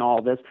lighting and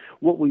all this,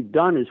 what we've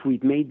done is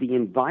we've made the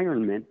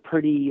environment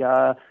pretty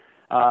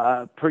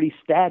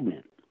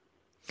stagnant.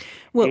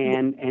 Well,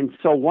 and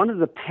so one of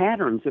the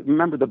patterns that,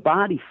 remember, the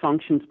body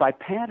functions by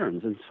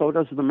patterns, and so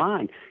does the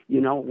mind.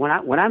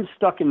 When I'm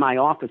stuck in my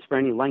office for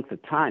any length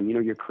of time,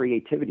 your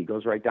creativity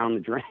goes right down the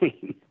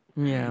drain.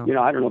 Yeah.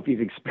 I don't know if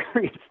you've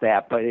experienced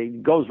that, but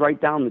it goes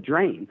right down the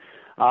drain.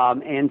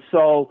 And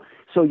so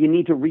you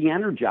need to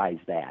re-energize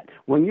that.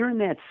 When you're in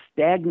that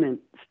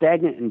stagnant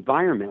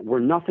environment where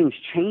nothing's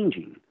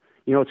changing,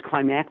 it's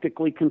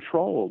climatically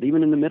controlled.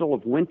 Even in the middle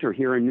of winter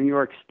here in New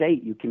York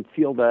State, you can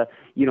feel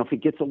if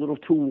it gets a little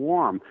too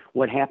warm,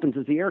 what happens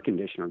is the air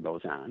conditioner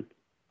goes on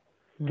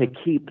to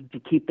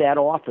keep that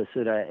office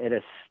at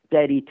a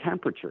steady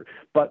temperature.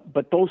 But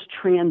those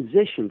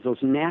transitions,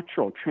 those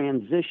natural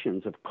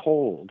transitions of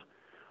cold,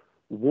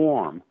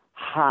 warm,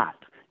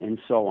 hot, and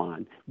so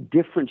on,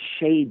 different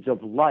shades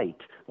of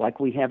light, like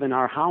we have in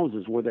our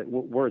houses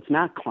where it's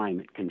not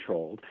climate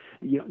controlled.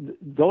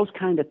 Those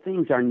kind of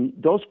things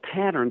those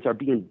patterns are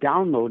being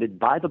downloaded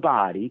by the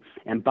body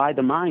and by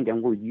the mind,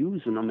 and we're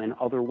using them in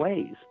other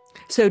ways.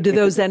 So do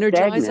those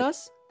energize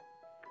us?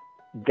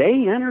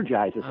 They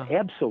energize us,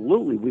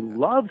 absolutely. We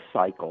love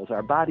cycles.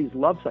 Our bodies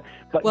love cycles.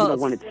 But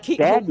when it's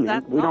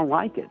stagnant, we don't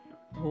like it.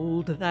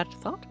 Hold that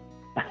thought.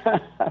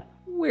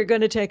 We're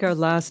going to take our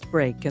last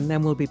break, and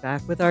then we'll be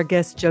back with our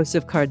guest,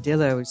 Joseph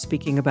Cardillo,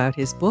 speaking about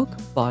his book,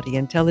 Body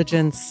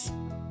Intelligence.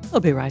 We'll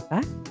be right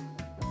back.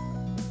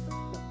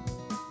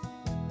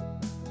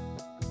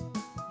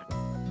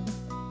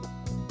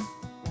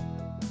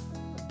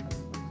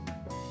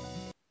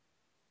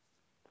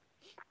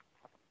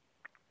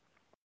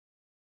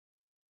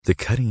 The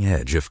cutting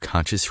edge of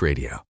conscious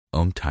radio,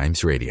 Om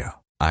Times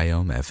Radio,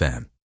 IOM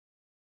FM.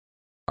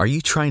 Are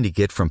you trying to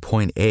get from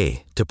point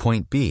A to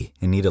point B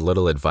and need a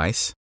little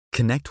advice?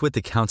 Connect with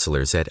the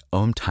counselors at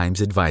Om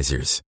Times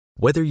Advisors.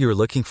 Whether you're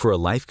looking for a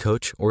life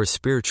coach or a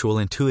spiritual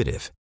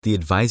intuitive, the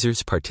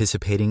advisors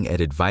participating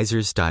at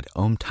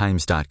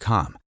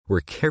advisors.omtimes.com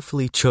were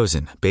carefully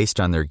chosen based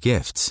on their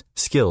gifts,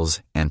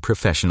 skills, and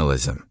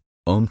professionalism.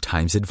 Om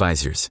Times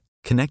Advisors,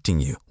 connecting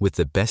you with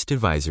the best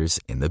advisors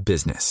in the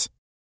business.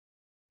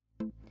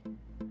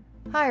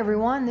 Hi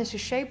everyone, this is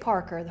Shay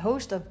Parker, the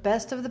host of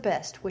Best of the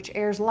Best, which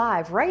airs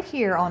live right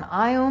here on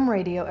IOM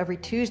Radio every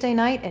Tuesday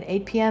night at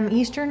 8 p.m.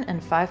 Eastern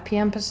and 5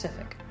 p.m.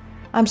 Pacific.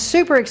 I'm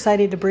super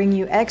excited to bring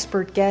you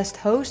expert guest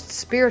hosts,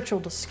 spiritual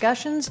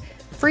discussions,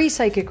 free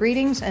psychic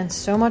readings, and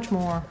so much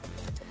more.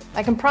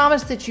 I can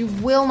promise that you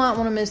will not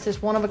want to miss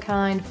this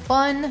one-of-a-kind,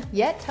 fun,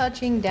 yet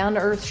touching,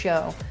 down-to-earth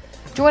show.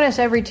 Join us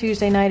every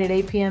Tuesday night at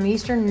 8 p.m.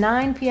 Eastern,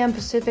 9 p.m.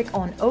 Pacific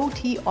on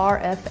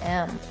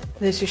OTR-FM.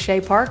 This is Shay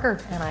Parker,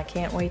 and I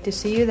can't wait to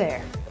see you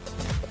there.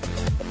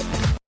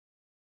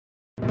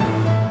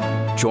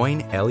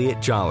 Join Elliot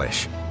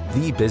Jolish,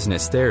 the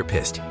business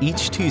therapist,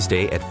 each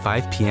Tuesday at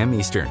 5 p.m.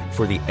 Eastern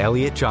for the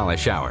Elliot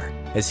Jolish Hour,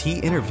 as he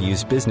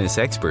interviews business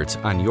experts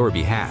on your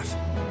behalf.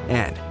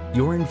 And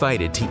you're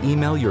invited to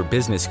email your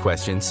business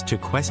questions to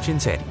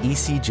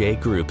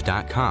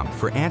questions@ecjgroup.com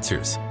for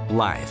answers,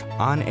 live,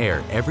 on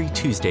air every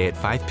Tuesday at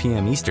 5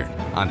 p.m. Eastern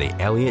on the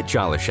Elliot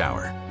Jolish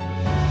Hour.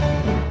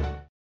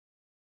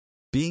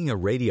 Being a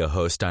radio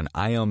host on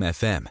IOM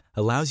FM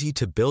allows you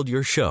to build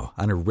your show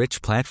on a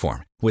rich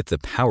platform with the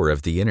power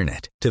of the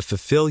internet to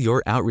fulfill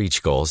your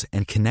outreach goals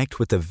and connect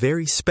with a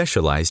very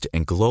specialized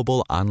and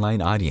global online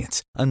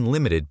audience,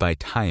 unlimited by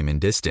time and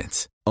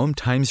distance. Om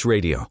Times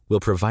Radio will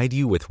provide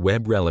you with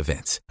web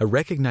relevance, a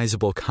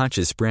recognizable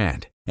conscious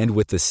brand, and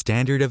with the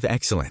standard of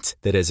excellence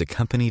that has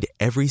accompanied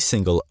every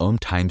single Om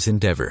Times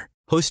endeavor.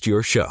 Host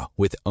your show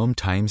with Om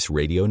Times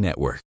Radio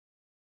Network,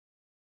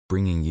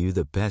 bringing you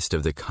the best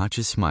of the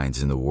conscious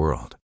minds in the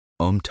world.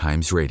 Om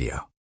Times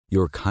Radio,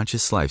 your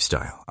conscious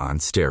lifestyle on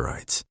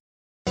steroids.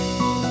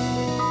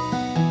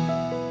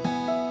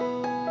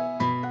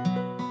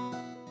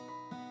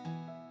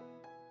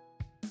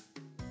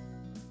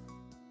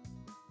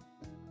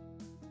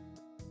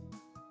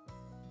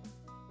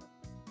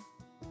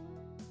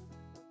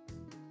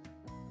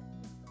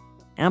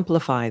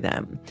 Amplify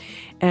them.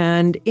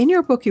 And in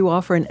your book, you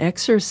offer an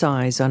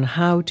exercise on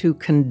how to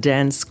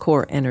condense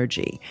core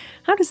energy.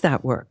 How does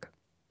that work?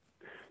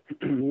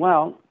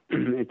 Well,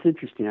 it's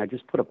interesting. I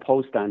just put a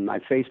post on my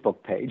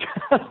Facebook page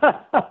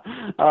about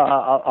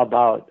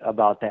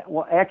that.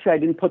 Well, actually, I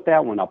didn't put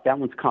that one up. That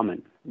one's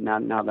coming. Now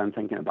that I'm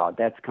thinking about it,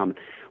 that's coming.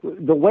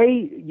 The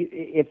way,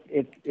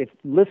 if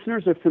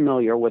listeners are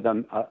familiar with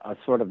a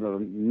sort of a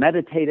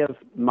meditative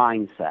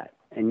mindset,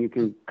 and you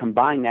can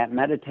combine that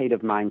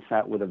meditative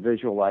mindset with a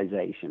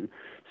visualization.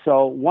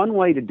 So one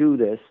way to do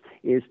this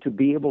is to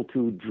be able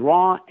to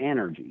draw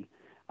energy.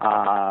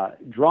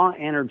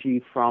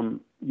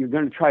 You're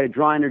going to try to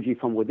draw energy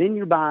from within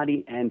your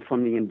body and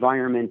from the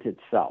environment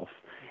itself.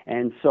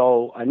 And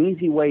so an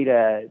easy way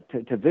to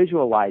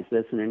visualize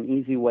this and an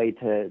easy way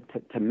to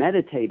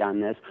meditate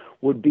on this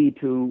would be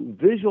to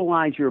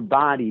visualize your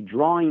body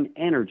drawing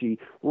energy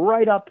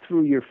right up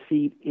through your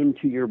feet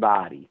into your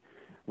body.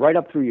 Right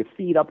up through your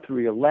feet, up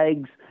through your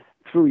legs,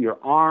 through your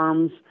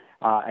arms,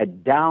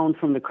 down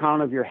from the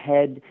crown of your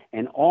head,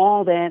 and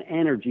all that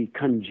energy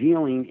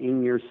congealing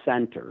in your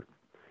center.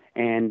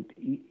 And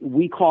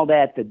we call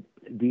that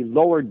the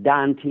lower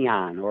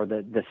dantian, or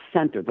the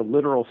center, the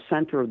literal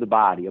center of the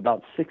body,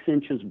 about 6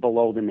 inches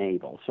below the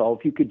navel. So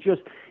if you could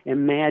just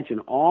imagine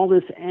all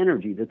this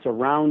energy that's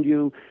around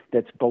you,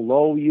 that's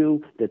below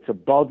you, that's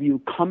above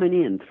you, coming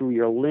in through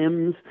your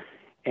limbs,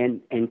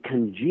 and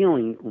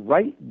congealing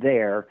right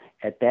there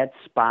at that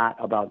spot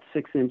about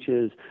 6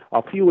 inches,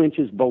 a few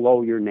inches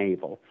below your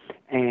navel.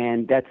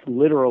 And that's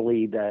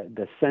literally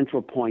the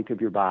central point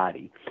of your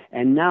body.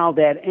 And now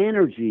that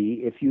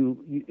energy, if you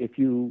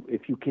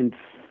can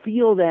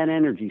feel that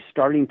energy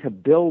starting to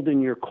build in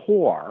your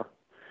core,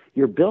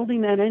 you're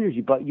building that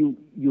energy, but you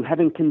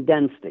haven't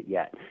condensed it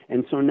yet.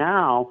 And so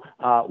now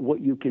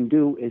what you can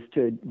do is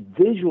to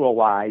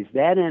visualize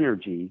that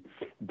energy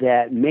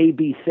that may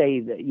be,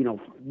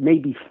 may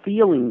be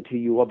feeling to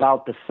you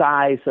about the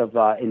size of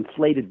an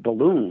inflated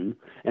balloon,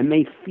 and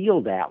may feel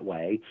that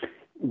way.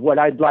 What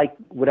I'd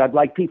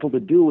like people to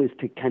do is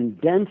to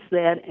condense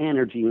that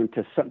energy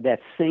into that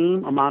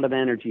same amount of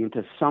energy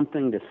into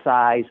something the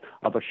size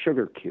of a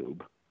sugar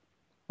cube.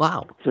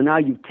 Wow. So now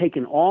you've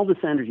taken all this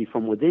energy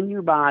from within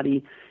your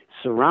body,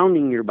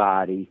 surrounding your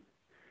body,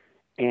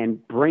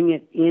 and bring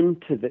it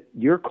into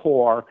your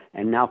core,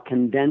 and now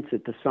condense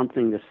it to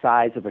something the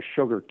size of a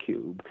sugar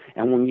cube.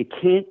 And when you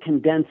can't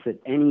condense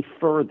it any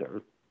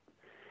further,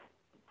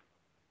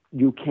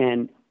 you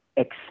can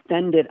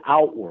extend it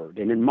outward.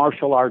 And in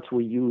martial arts,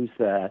 we use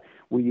the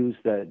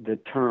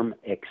term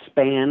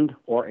expand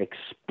or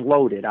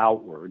explode it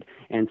outward.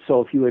 And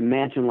so if you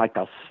imagine like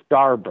a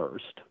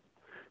starburst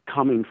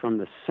coming from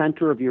the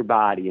center of your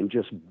body and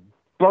just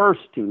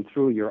bursting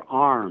through your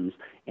arms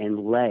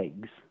and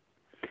legs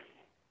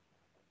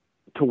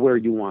to where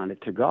you want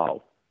it to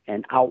go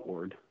and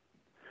outward.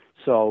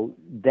 So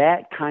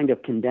that kind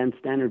of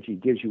condensed energy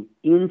gives you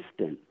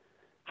instant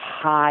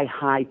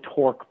high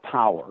torque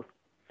power.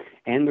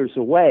 And there's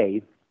a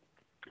way,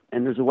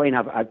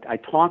 now I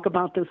talk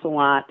about this a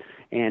lot,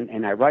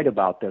 and I write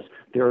about this.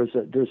 There's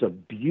a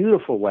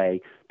beautiful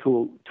way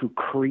to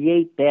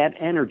create that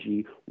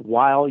energy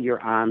while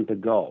you're on the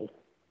go.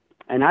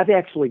 And I've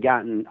actually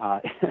gotten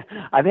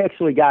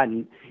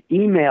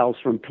emails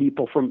from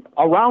people from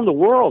around the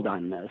world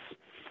on this.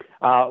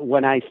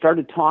 When I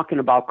started talking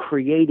about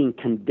creating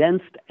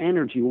condensed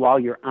energy while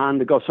you're on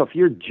the go. So if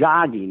you're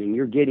jogging and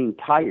you're getting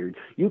tired,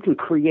 you can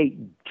create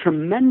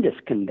tremendous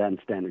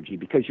condensed energy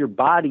because your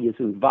body is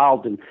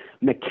involved in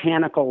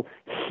mechanical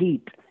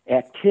heat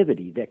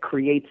activity that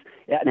creates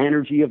an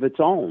energy of its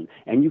own.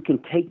 And you can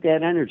take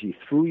that energy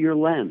through your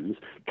lens,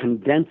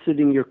 condense it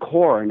in your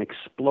core, and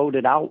explode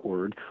it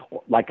outward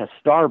like a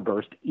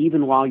starburst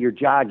even while you're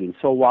jogging.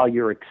 So while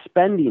you're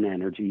expending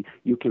energy,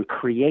 you can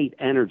create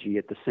energy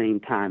at the same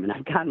time. And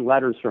I've gotten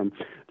letters from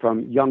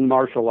young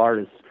martial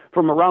artists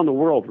from around the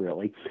world,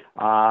 really,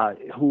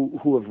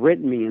 who have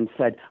written me and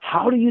said,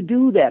 how do you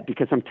do that?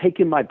 Because I'm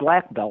taking my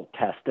black belt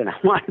test, and I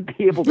want to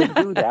be able to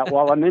do that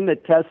while I'm in the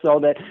test so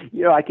that,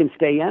 I can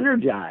stay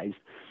energized.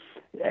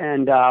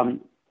 And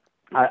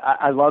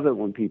I love it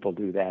when people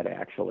do that,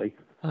 actually.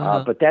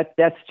 But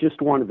that's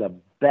just one of the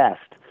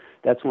best.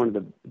 That's one of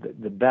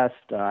the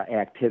best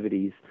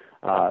activities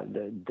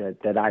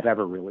that I've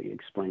ever really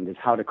explained, is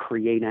how to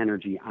create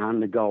energy on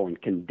the go and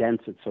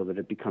condense it so that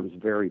it becomes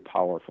very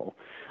powerful.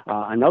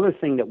 Another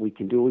thing that we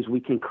can do is we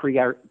can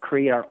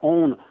create our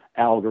own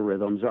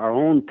algorithms, our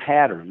own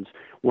patterns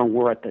when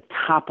we're at the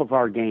top of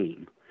our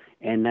game,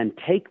 and then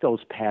take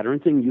those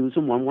patterns and use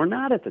them when we're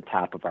not at the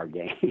top of our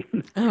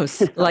game. Oh,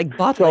 like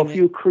bottling. So if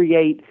you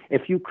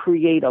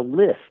create a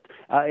list,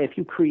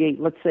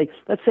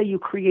 let's say you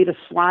create a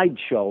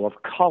slideshow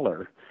of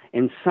color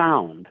and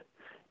sound,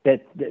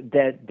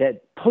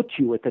 that put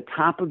you at the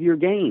top of your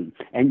game,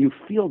 and you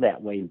feel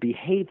that way and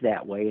behave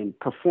that way and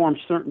perform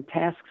certain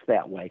tasks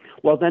that way.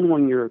 Well, then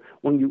when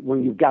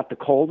you've got the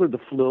cold or the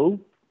flu,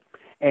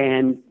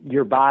 and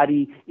your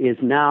body is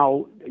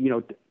now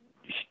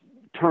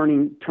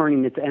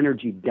turning its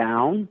energy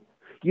down,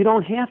 you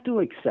don't have to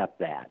accept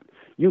that.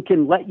 You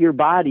can let your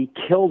body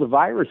kill the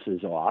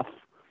viruses off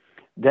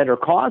that are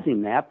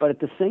causing that, but at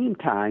the same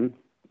time,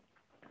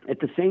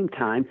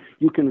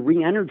 you can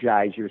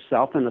re-energize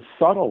yourself in a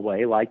subtle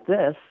way like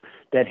this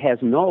that has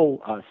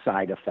no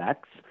side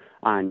effects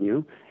on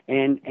you,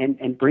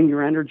 and bring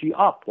your energy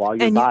up while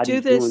your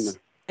body's doing the...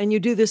 And you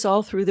do this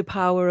all through the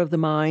power of the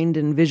mind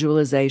and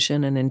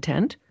visualization and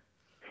intent?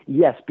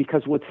 Yes,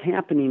 because what's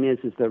happening is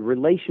the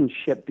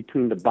relationship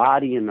between the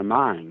body and the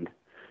mind.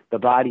 The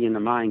body and the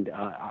mind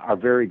are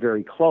very,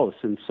 very close,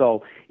 and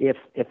so if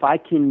I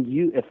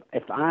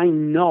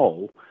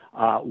know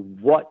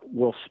what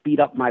will speed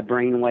up my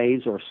brain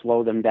waves or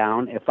slow them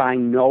down, if I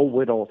know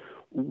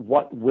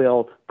what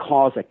will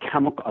cause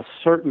a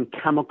certain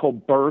chemical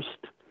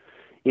burst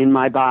in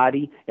my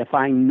body, if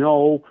I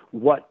know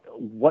what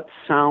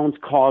sounds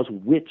cause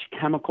which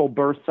chemical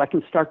bursts, I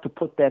can start to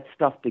put that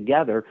stuff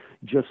together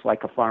just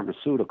like a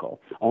pharmaceutical,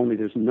 only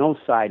there's no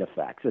side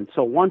effects. And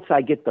so once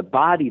I get the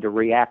body to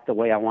react the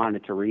way I want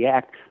it to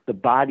react, the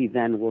body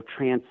then will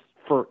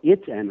transfer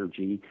its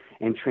energy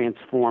and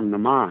transform the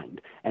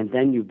mind. And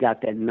then you've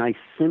got that nice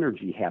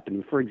synergy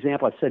happening. For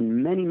example, I've said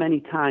many,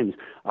 many times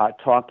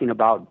talking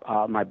about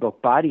my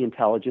book, Body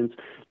Intelligence,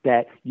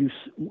 that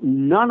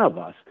none of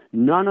us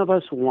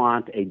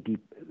want a deep...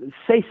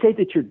 Say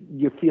that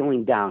you're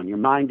feeling down, your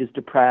mind is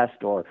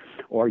depressed, or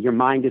your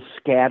mind is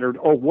scattered,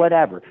 or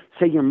whatever.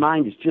 Say your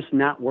mind is just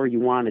not where you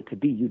want it to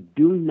be. You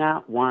do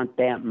not want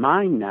that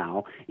mind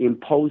now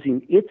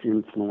imposing its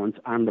influence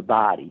on the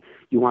body.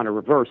 You want to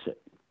reverse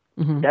it.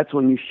 Mm-hmm. That's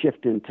when you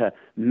shift into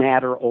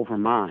matter over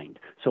mind.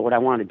 So what I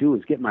want to do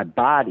is get my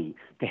body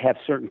to have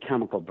certain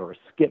chemical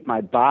bursts, get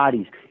my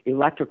body's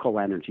electrical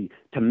energy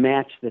to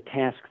match the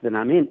task that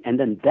I'm in, and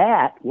then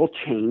that will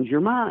change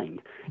your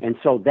mind. And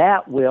so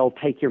that will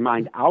take your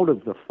mind out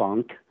of the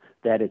funk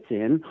that it's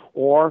in,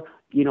 or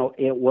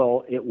it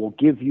will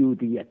give you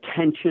the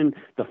attention,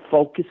 the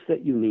focus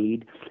that you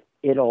need.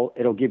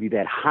 It'll give you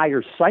that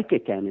higher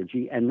psychic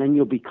energy, and then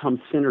you'll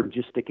become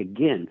synergistic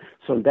again.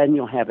 So then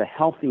you'll have a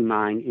healthy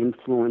mind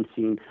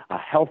influencing a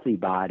healthy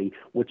body,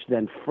 which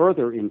then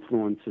further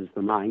influences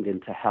the mind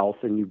into health,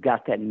 and you've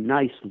got that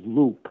nice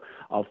loop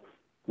of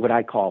what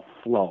I call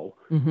flow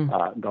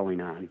going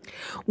on.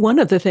 One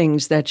of the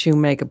things that you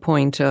make a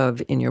point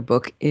of in your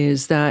book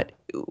is that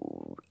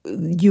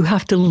you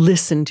have to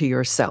listen to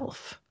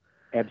yourself.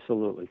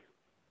 Absolutely.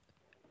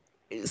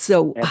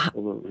 So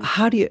Absolutely.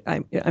 How do you,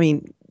 I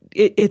mean,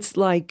 it's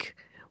like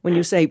when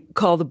you say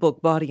call the book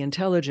Body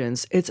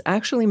Intelligence, it's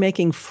actually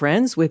making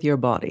friends with your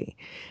body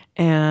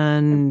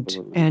and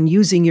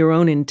using your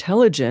own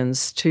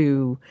intelligence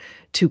to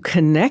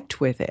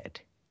connect with it.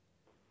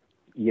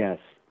 Yes.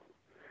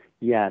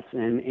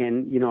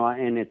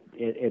 And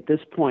at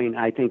this point,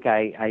 I think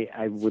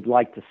I would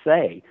like to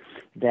say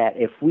that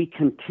if we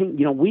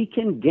continue, we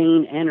can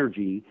gain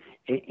energy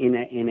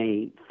in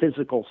a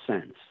physical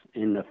sense.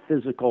 In the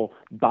physical,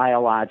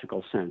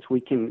 biological sense, we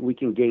can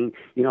gain.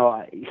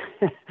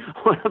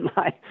 One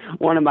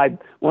of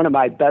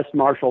my best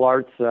martial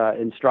arts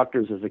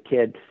instructors as a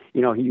kid, he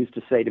used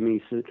to say to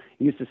me,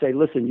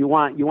 listen, you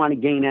want to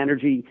gain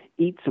energy,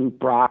 eat some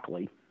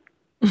broccoli.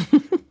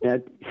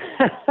 But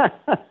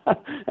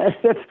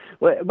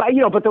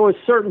there was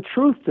certain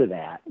truth to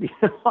that.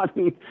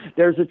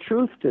 There's a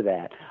truth to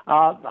that.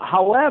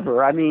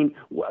 However,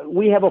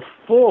 we have a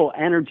full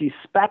energy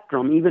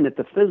spectrum even at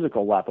the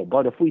physical level.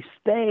 But if we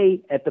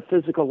stay at the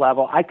physical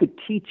level, I could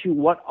teach you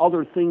what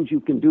other things you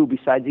can do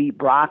besides eat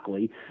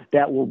broccoli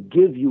that will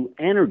give you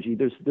energy.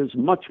 There's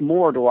much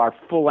more to our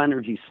full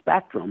energy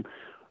spectrum.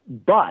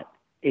 But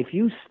if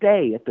you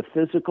stay at the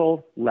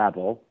physical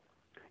level,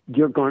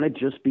 you're going to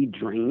just be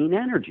draining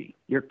energy.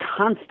 You're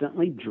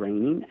constantly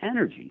draining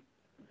energy.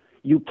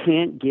 You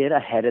can't get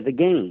ahead of the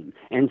game.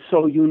 And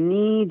so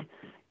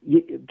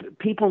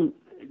people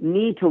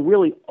need to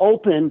really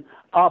open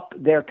up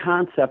their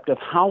concept of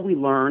how we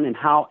learn and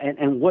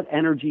what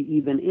energy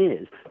even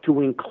is,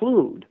 to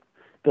include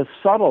the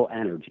subtle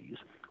energies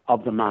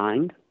of the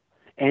mind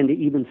and the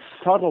even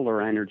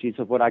subtler energies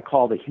of what I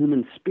call the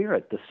human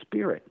spirit, the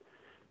spirit.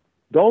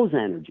 Those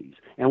energies.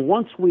 And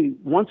once we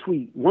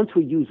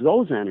use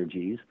those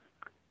energies,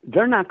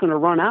 they're not going to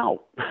run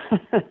out.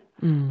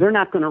 They're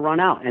not going to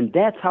run out, and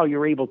that's how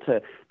you're able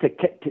to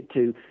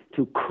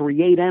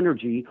create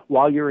energy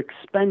while you're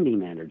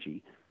expending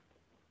energy.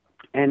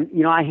 And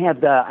I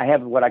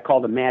have what I call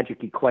the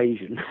magic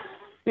equation.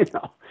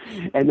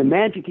 And the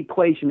magic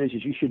equation is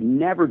you should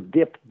never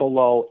dip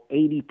below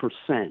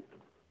 80%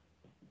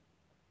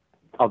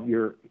 of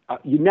your.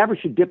 You never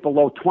should dip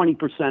below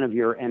 20% of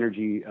your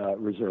energy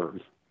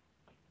reserves.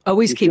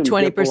 Always keep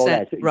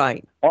 20%,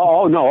 right?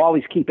 Oh, no,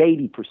 always keep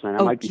 80%.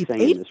 I might be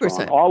saying 80%. this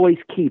wrong. Always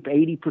keep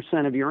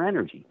 80% of your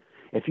energy.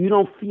 If you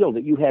don't feel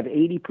that you have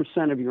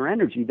 80% of your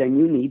energy, then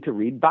you need to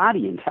read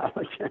Body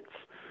Intelligence.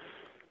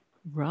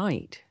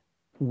 Right.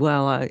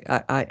 Well,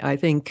 I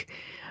think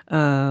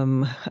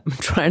I'm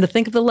trying to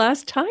think of the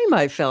last time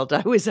I felt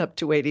I was up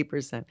to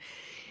 80%.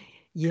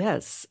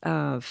 Yes,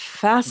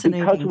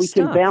 fascinating Because we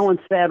stuff. can balance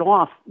that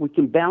off. We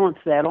can balance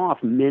that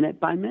off minute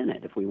by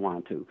minute if we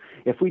want to.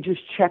 If we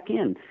just check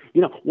in.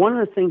 One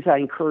of the things I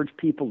encourage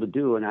people to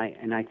do, and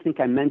I think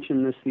I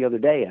mentioned this the other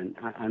day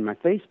on my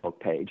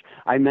Facebook page.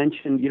 I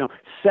mentioned,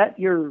 set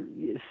your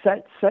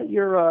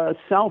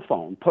cell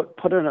phone.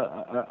 Put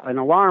an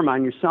alarm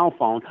on your cell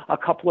phone a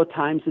couple of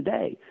times a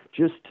day,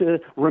 just to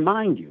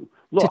remind you.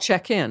 Look, to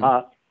check in.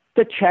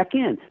 Check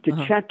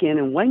in,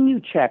 and when you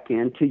check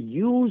in, to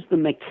use the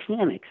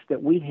mechanics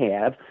that we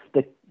have,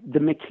 the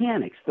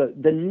mechanics,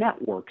 the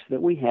networks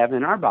that we have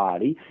in our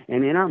body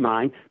and in our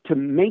mind, to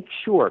make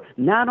sure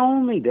not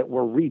only that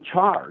we're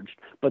recharged,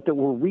 but that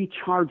we're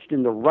recharged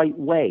in the right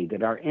way,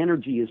 that our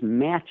energy is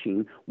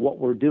matching what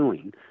we're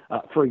doing.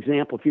 For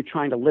example, if you're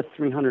trying to lift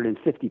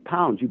 350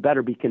 pounds, you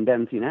better be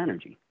condensing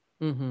energy.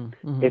 Mm-hmm,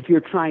 mm-hmm. If you're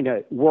trying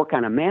to work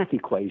on a math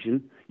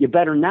equation, you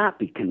better not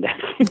be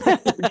condensing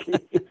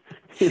energy.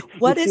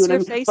 What is your I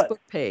mean? Facebook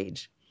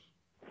page?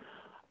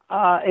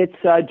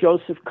 It's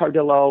Joseph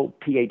Cardillo,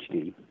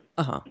 PhD.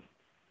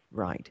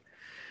 Right.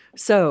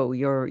 So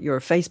your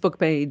Facebook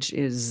page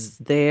is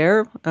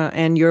there,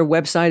 and your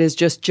website is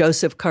just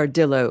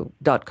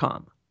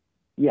josephcardillo.com.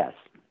 Yes.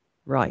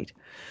 Right.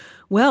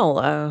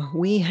 Well,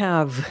 we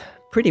have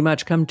pretty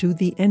much come to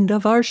the end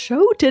of our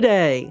show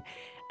today.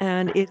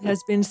 And it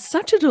has been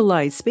such a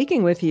delight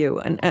speaking with you.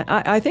 And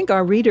I think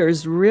our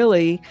readers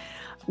really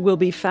will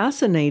be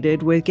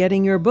fascinated with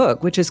getting your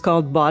book, which is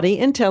called Body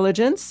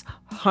Intelligence,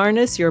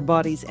 Harness Your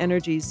Body's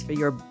Energies for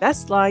Your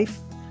Best Life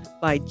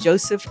by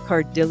Joseph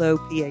Cardillo,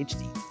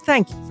 PhD.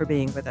 Thank you for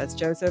being with us,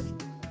 Joseph.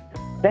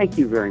 Thank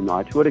you very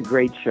much. What a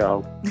great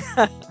show.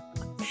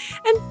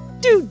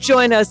 And do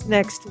join us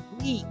next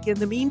week. In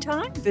the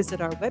meantime,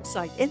 visit our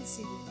website,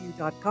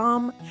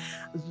 ncreview.com.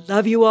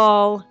 Love you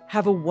all.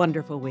 Have a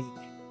wonderful week.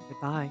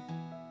 Goodbye.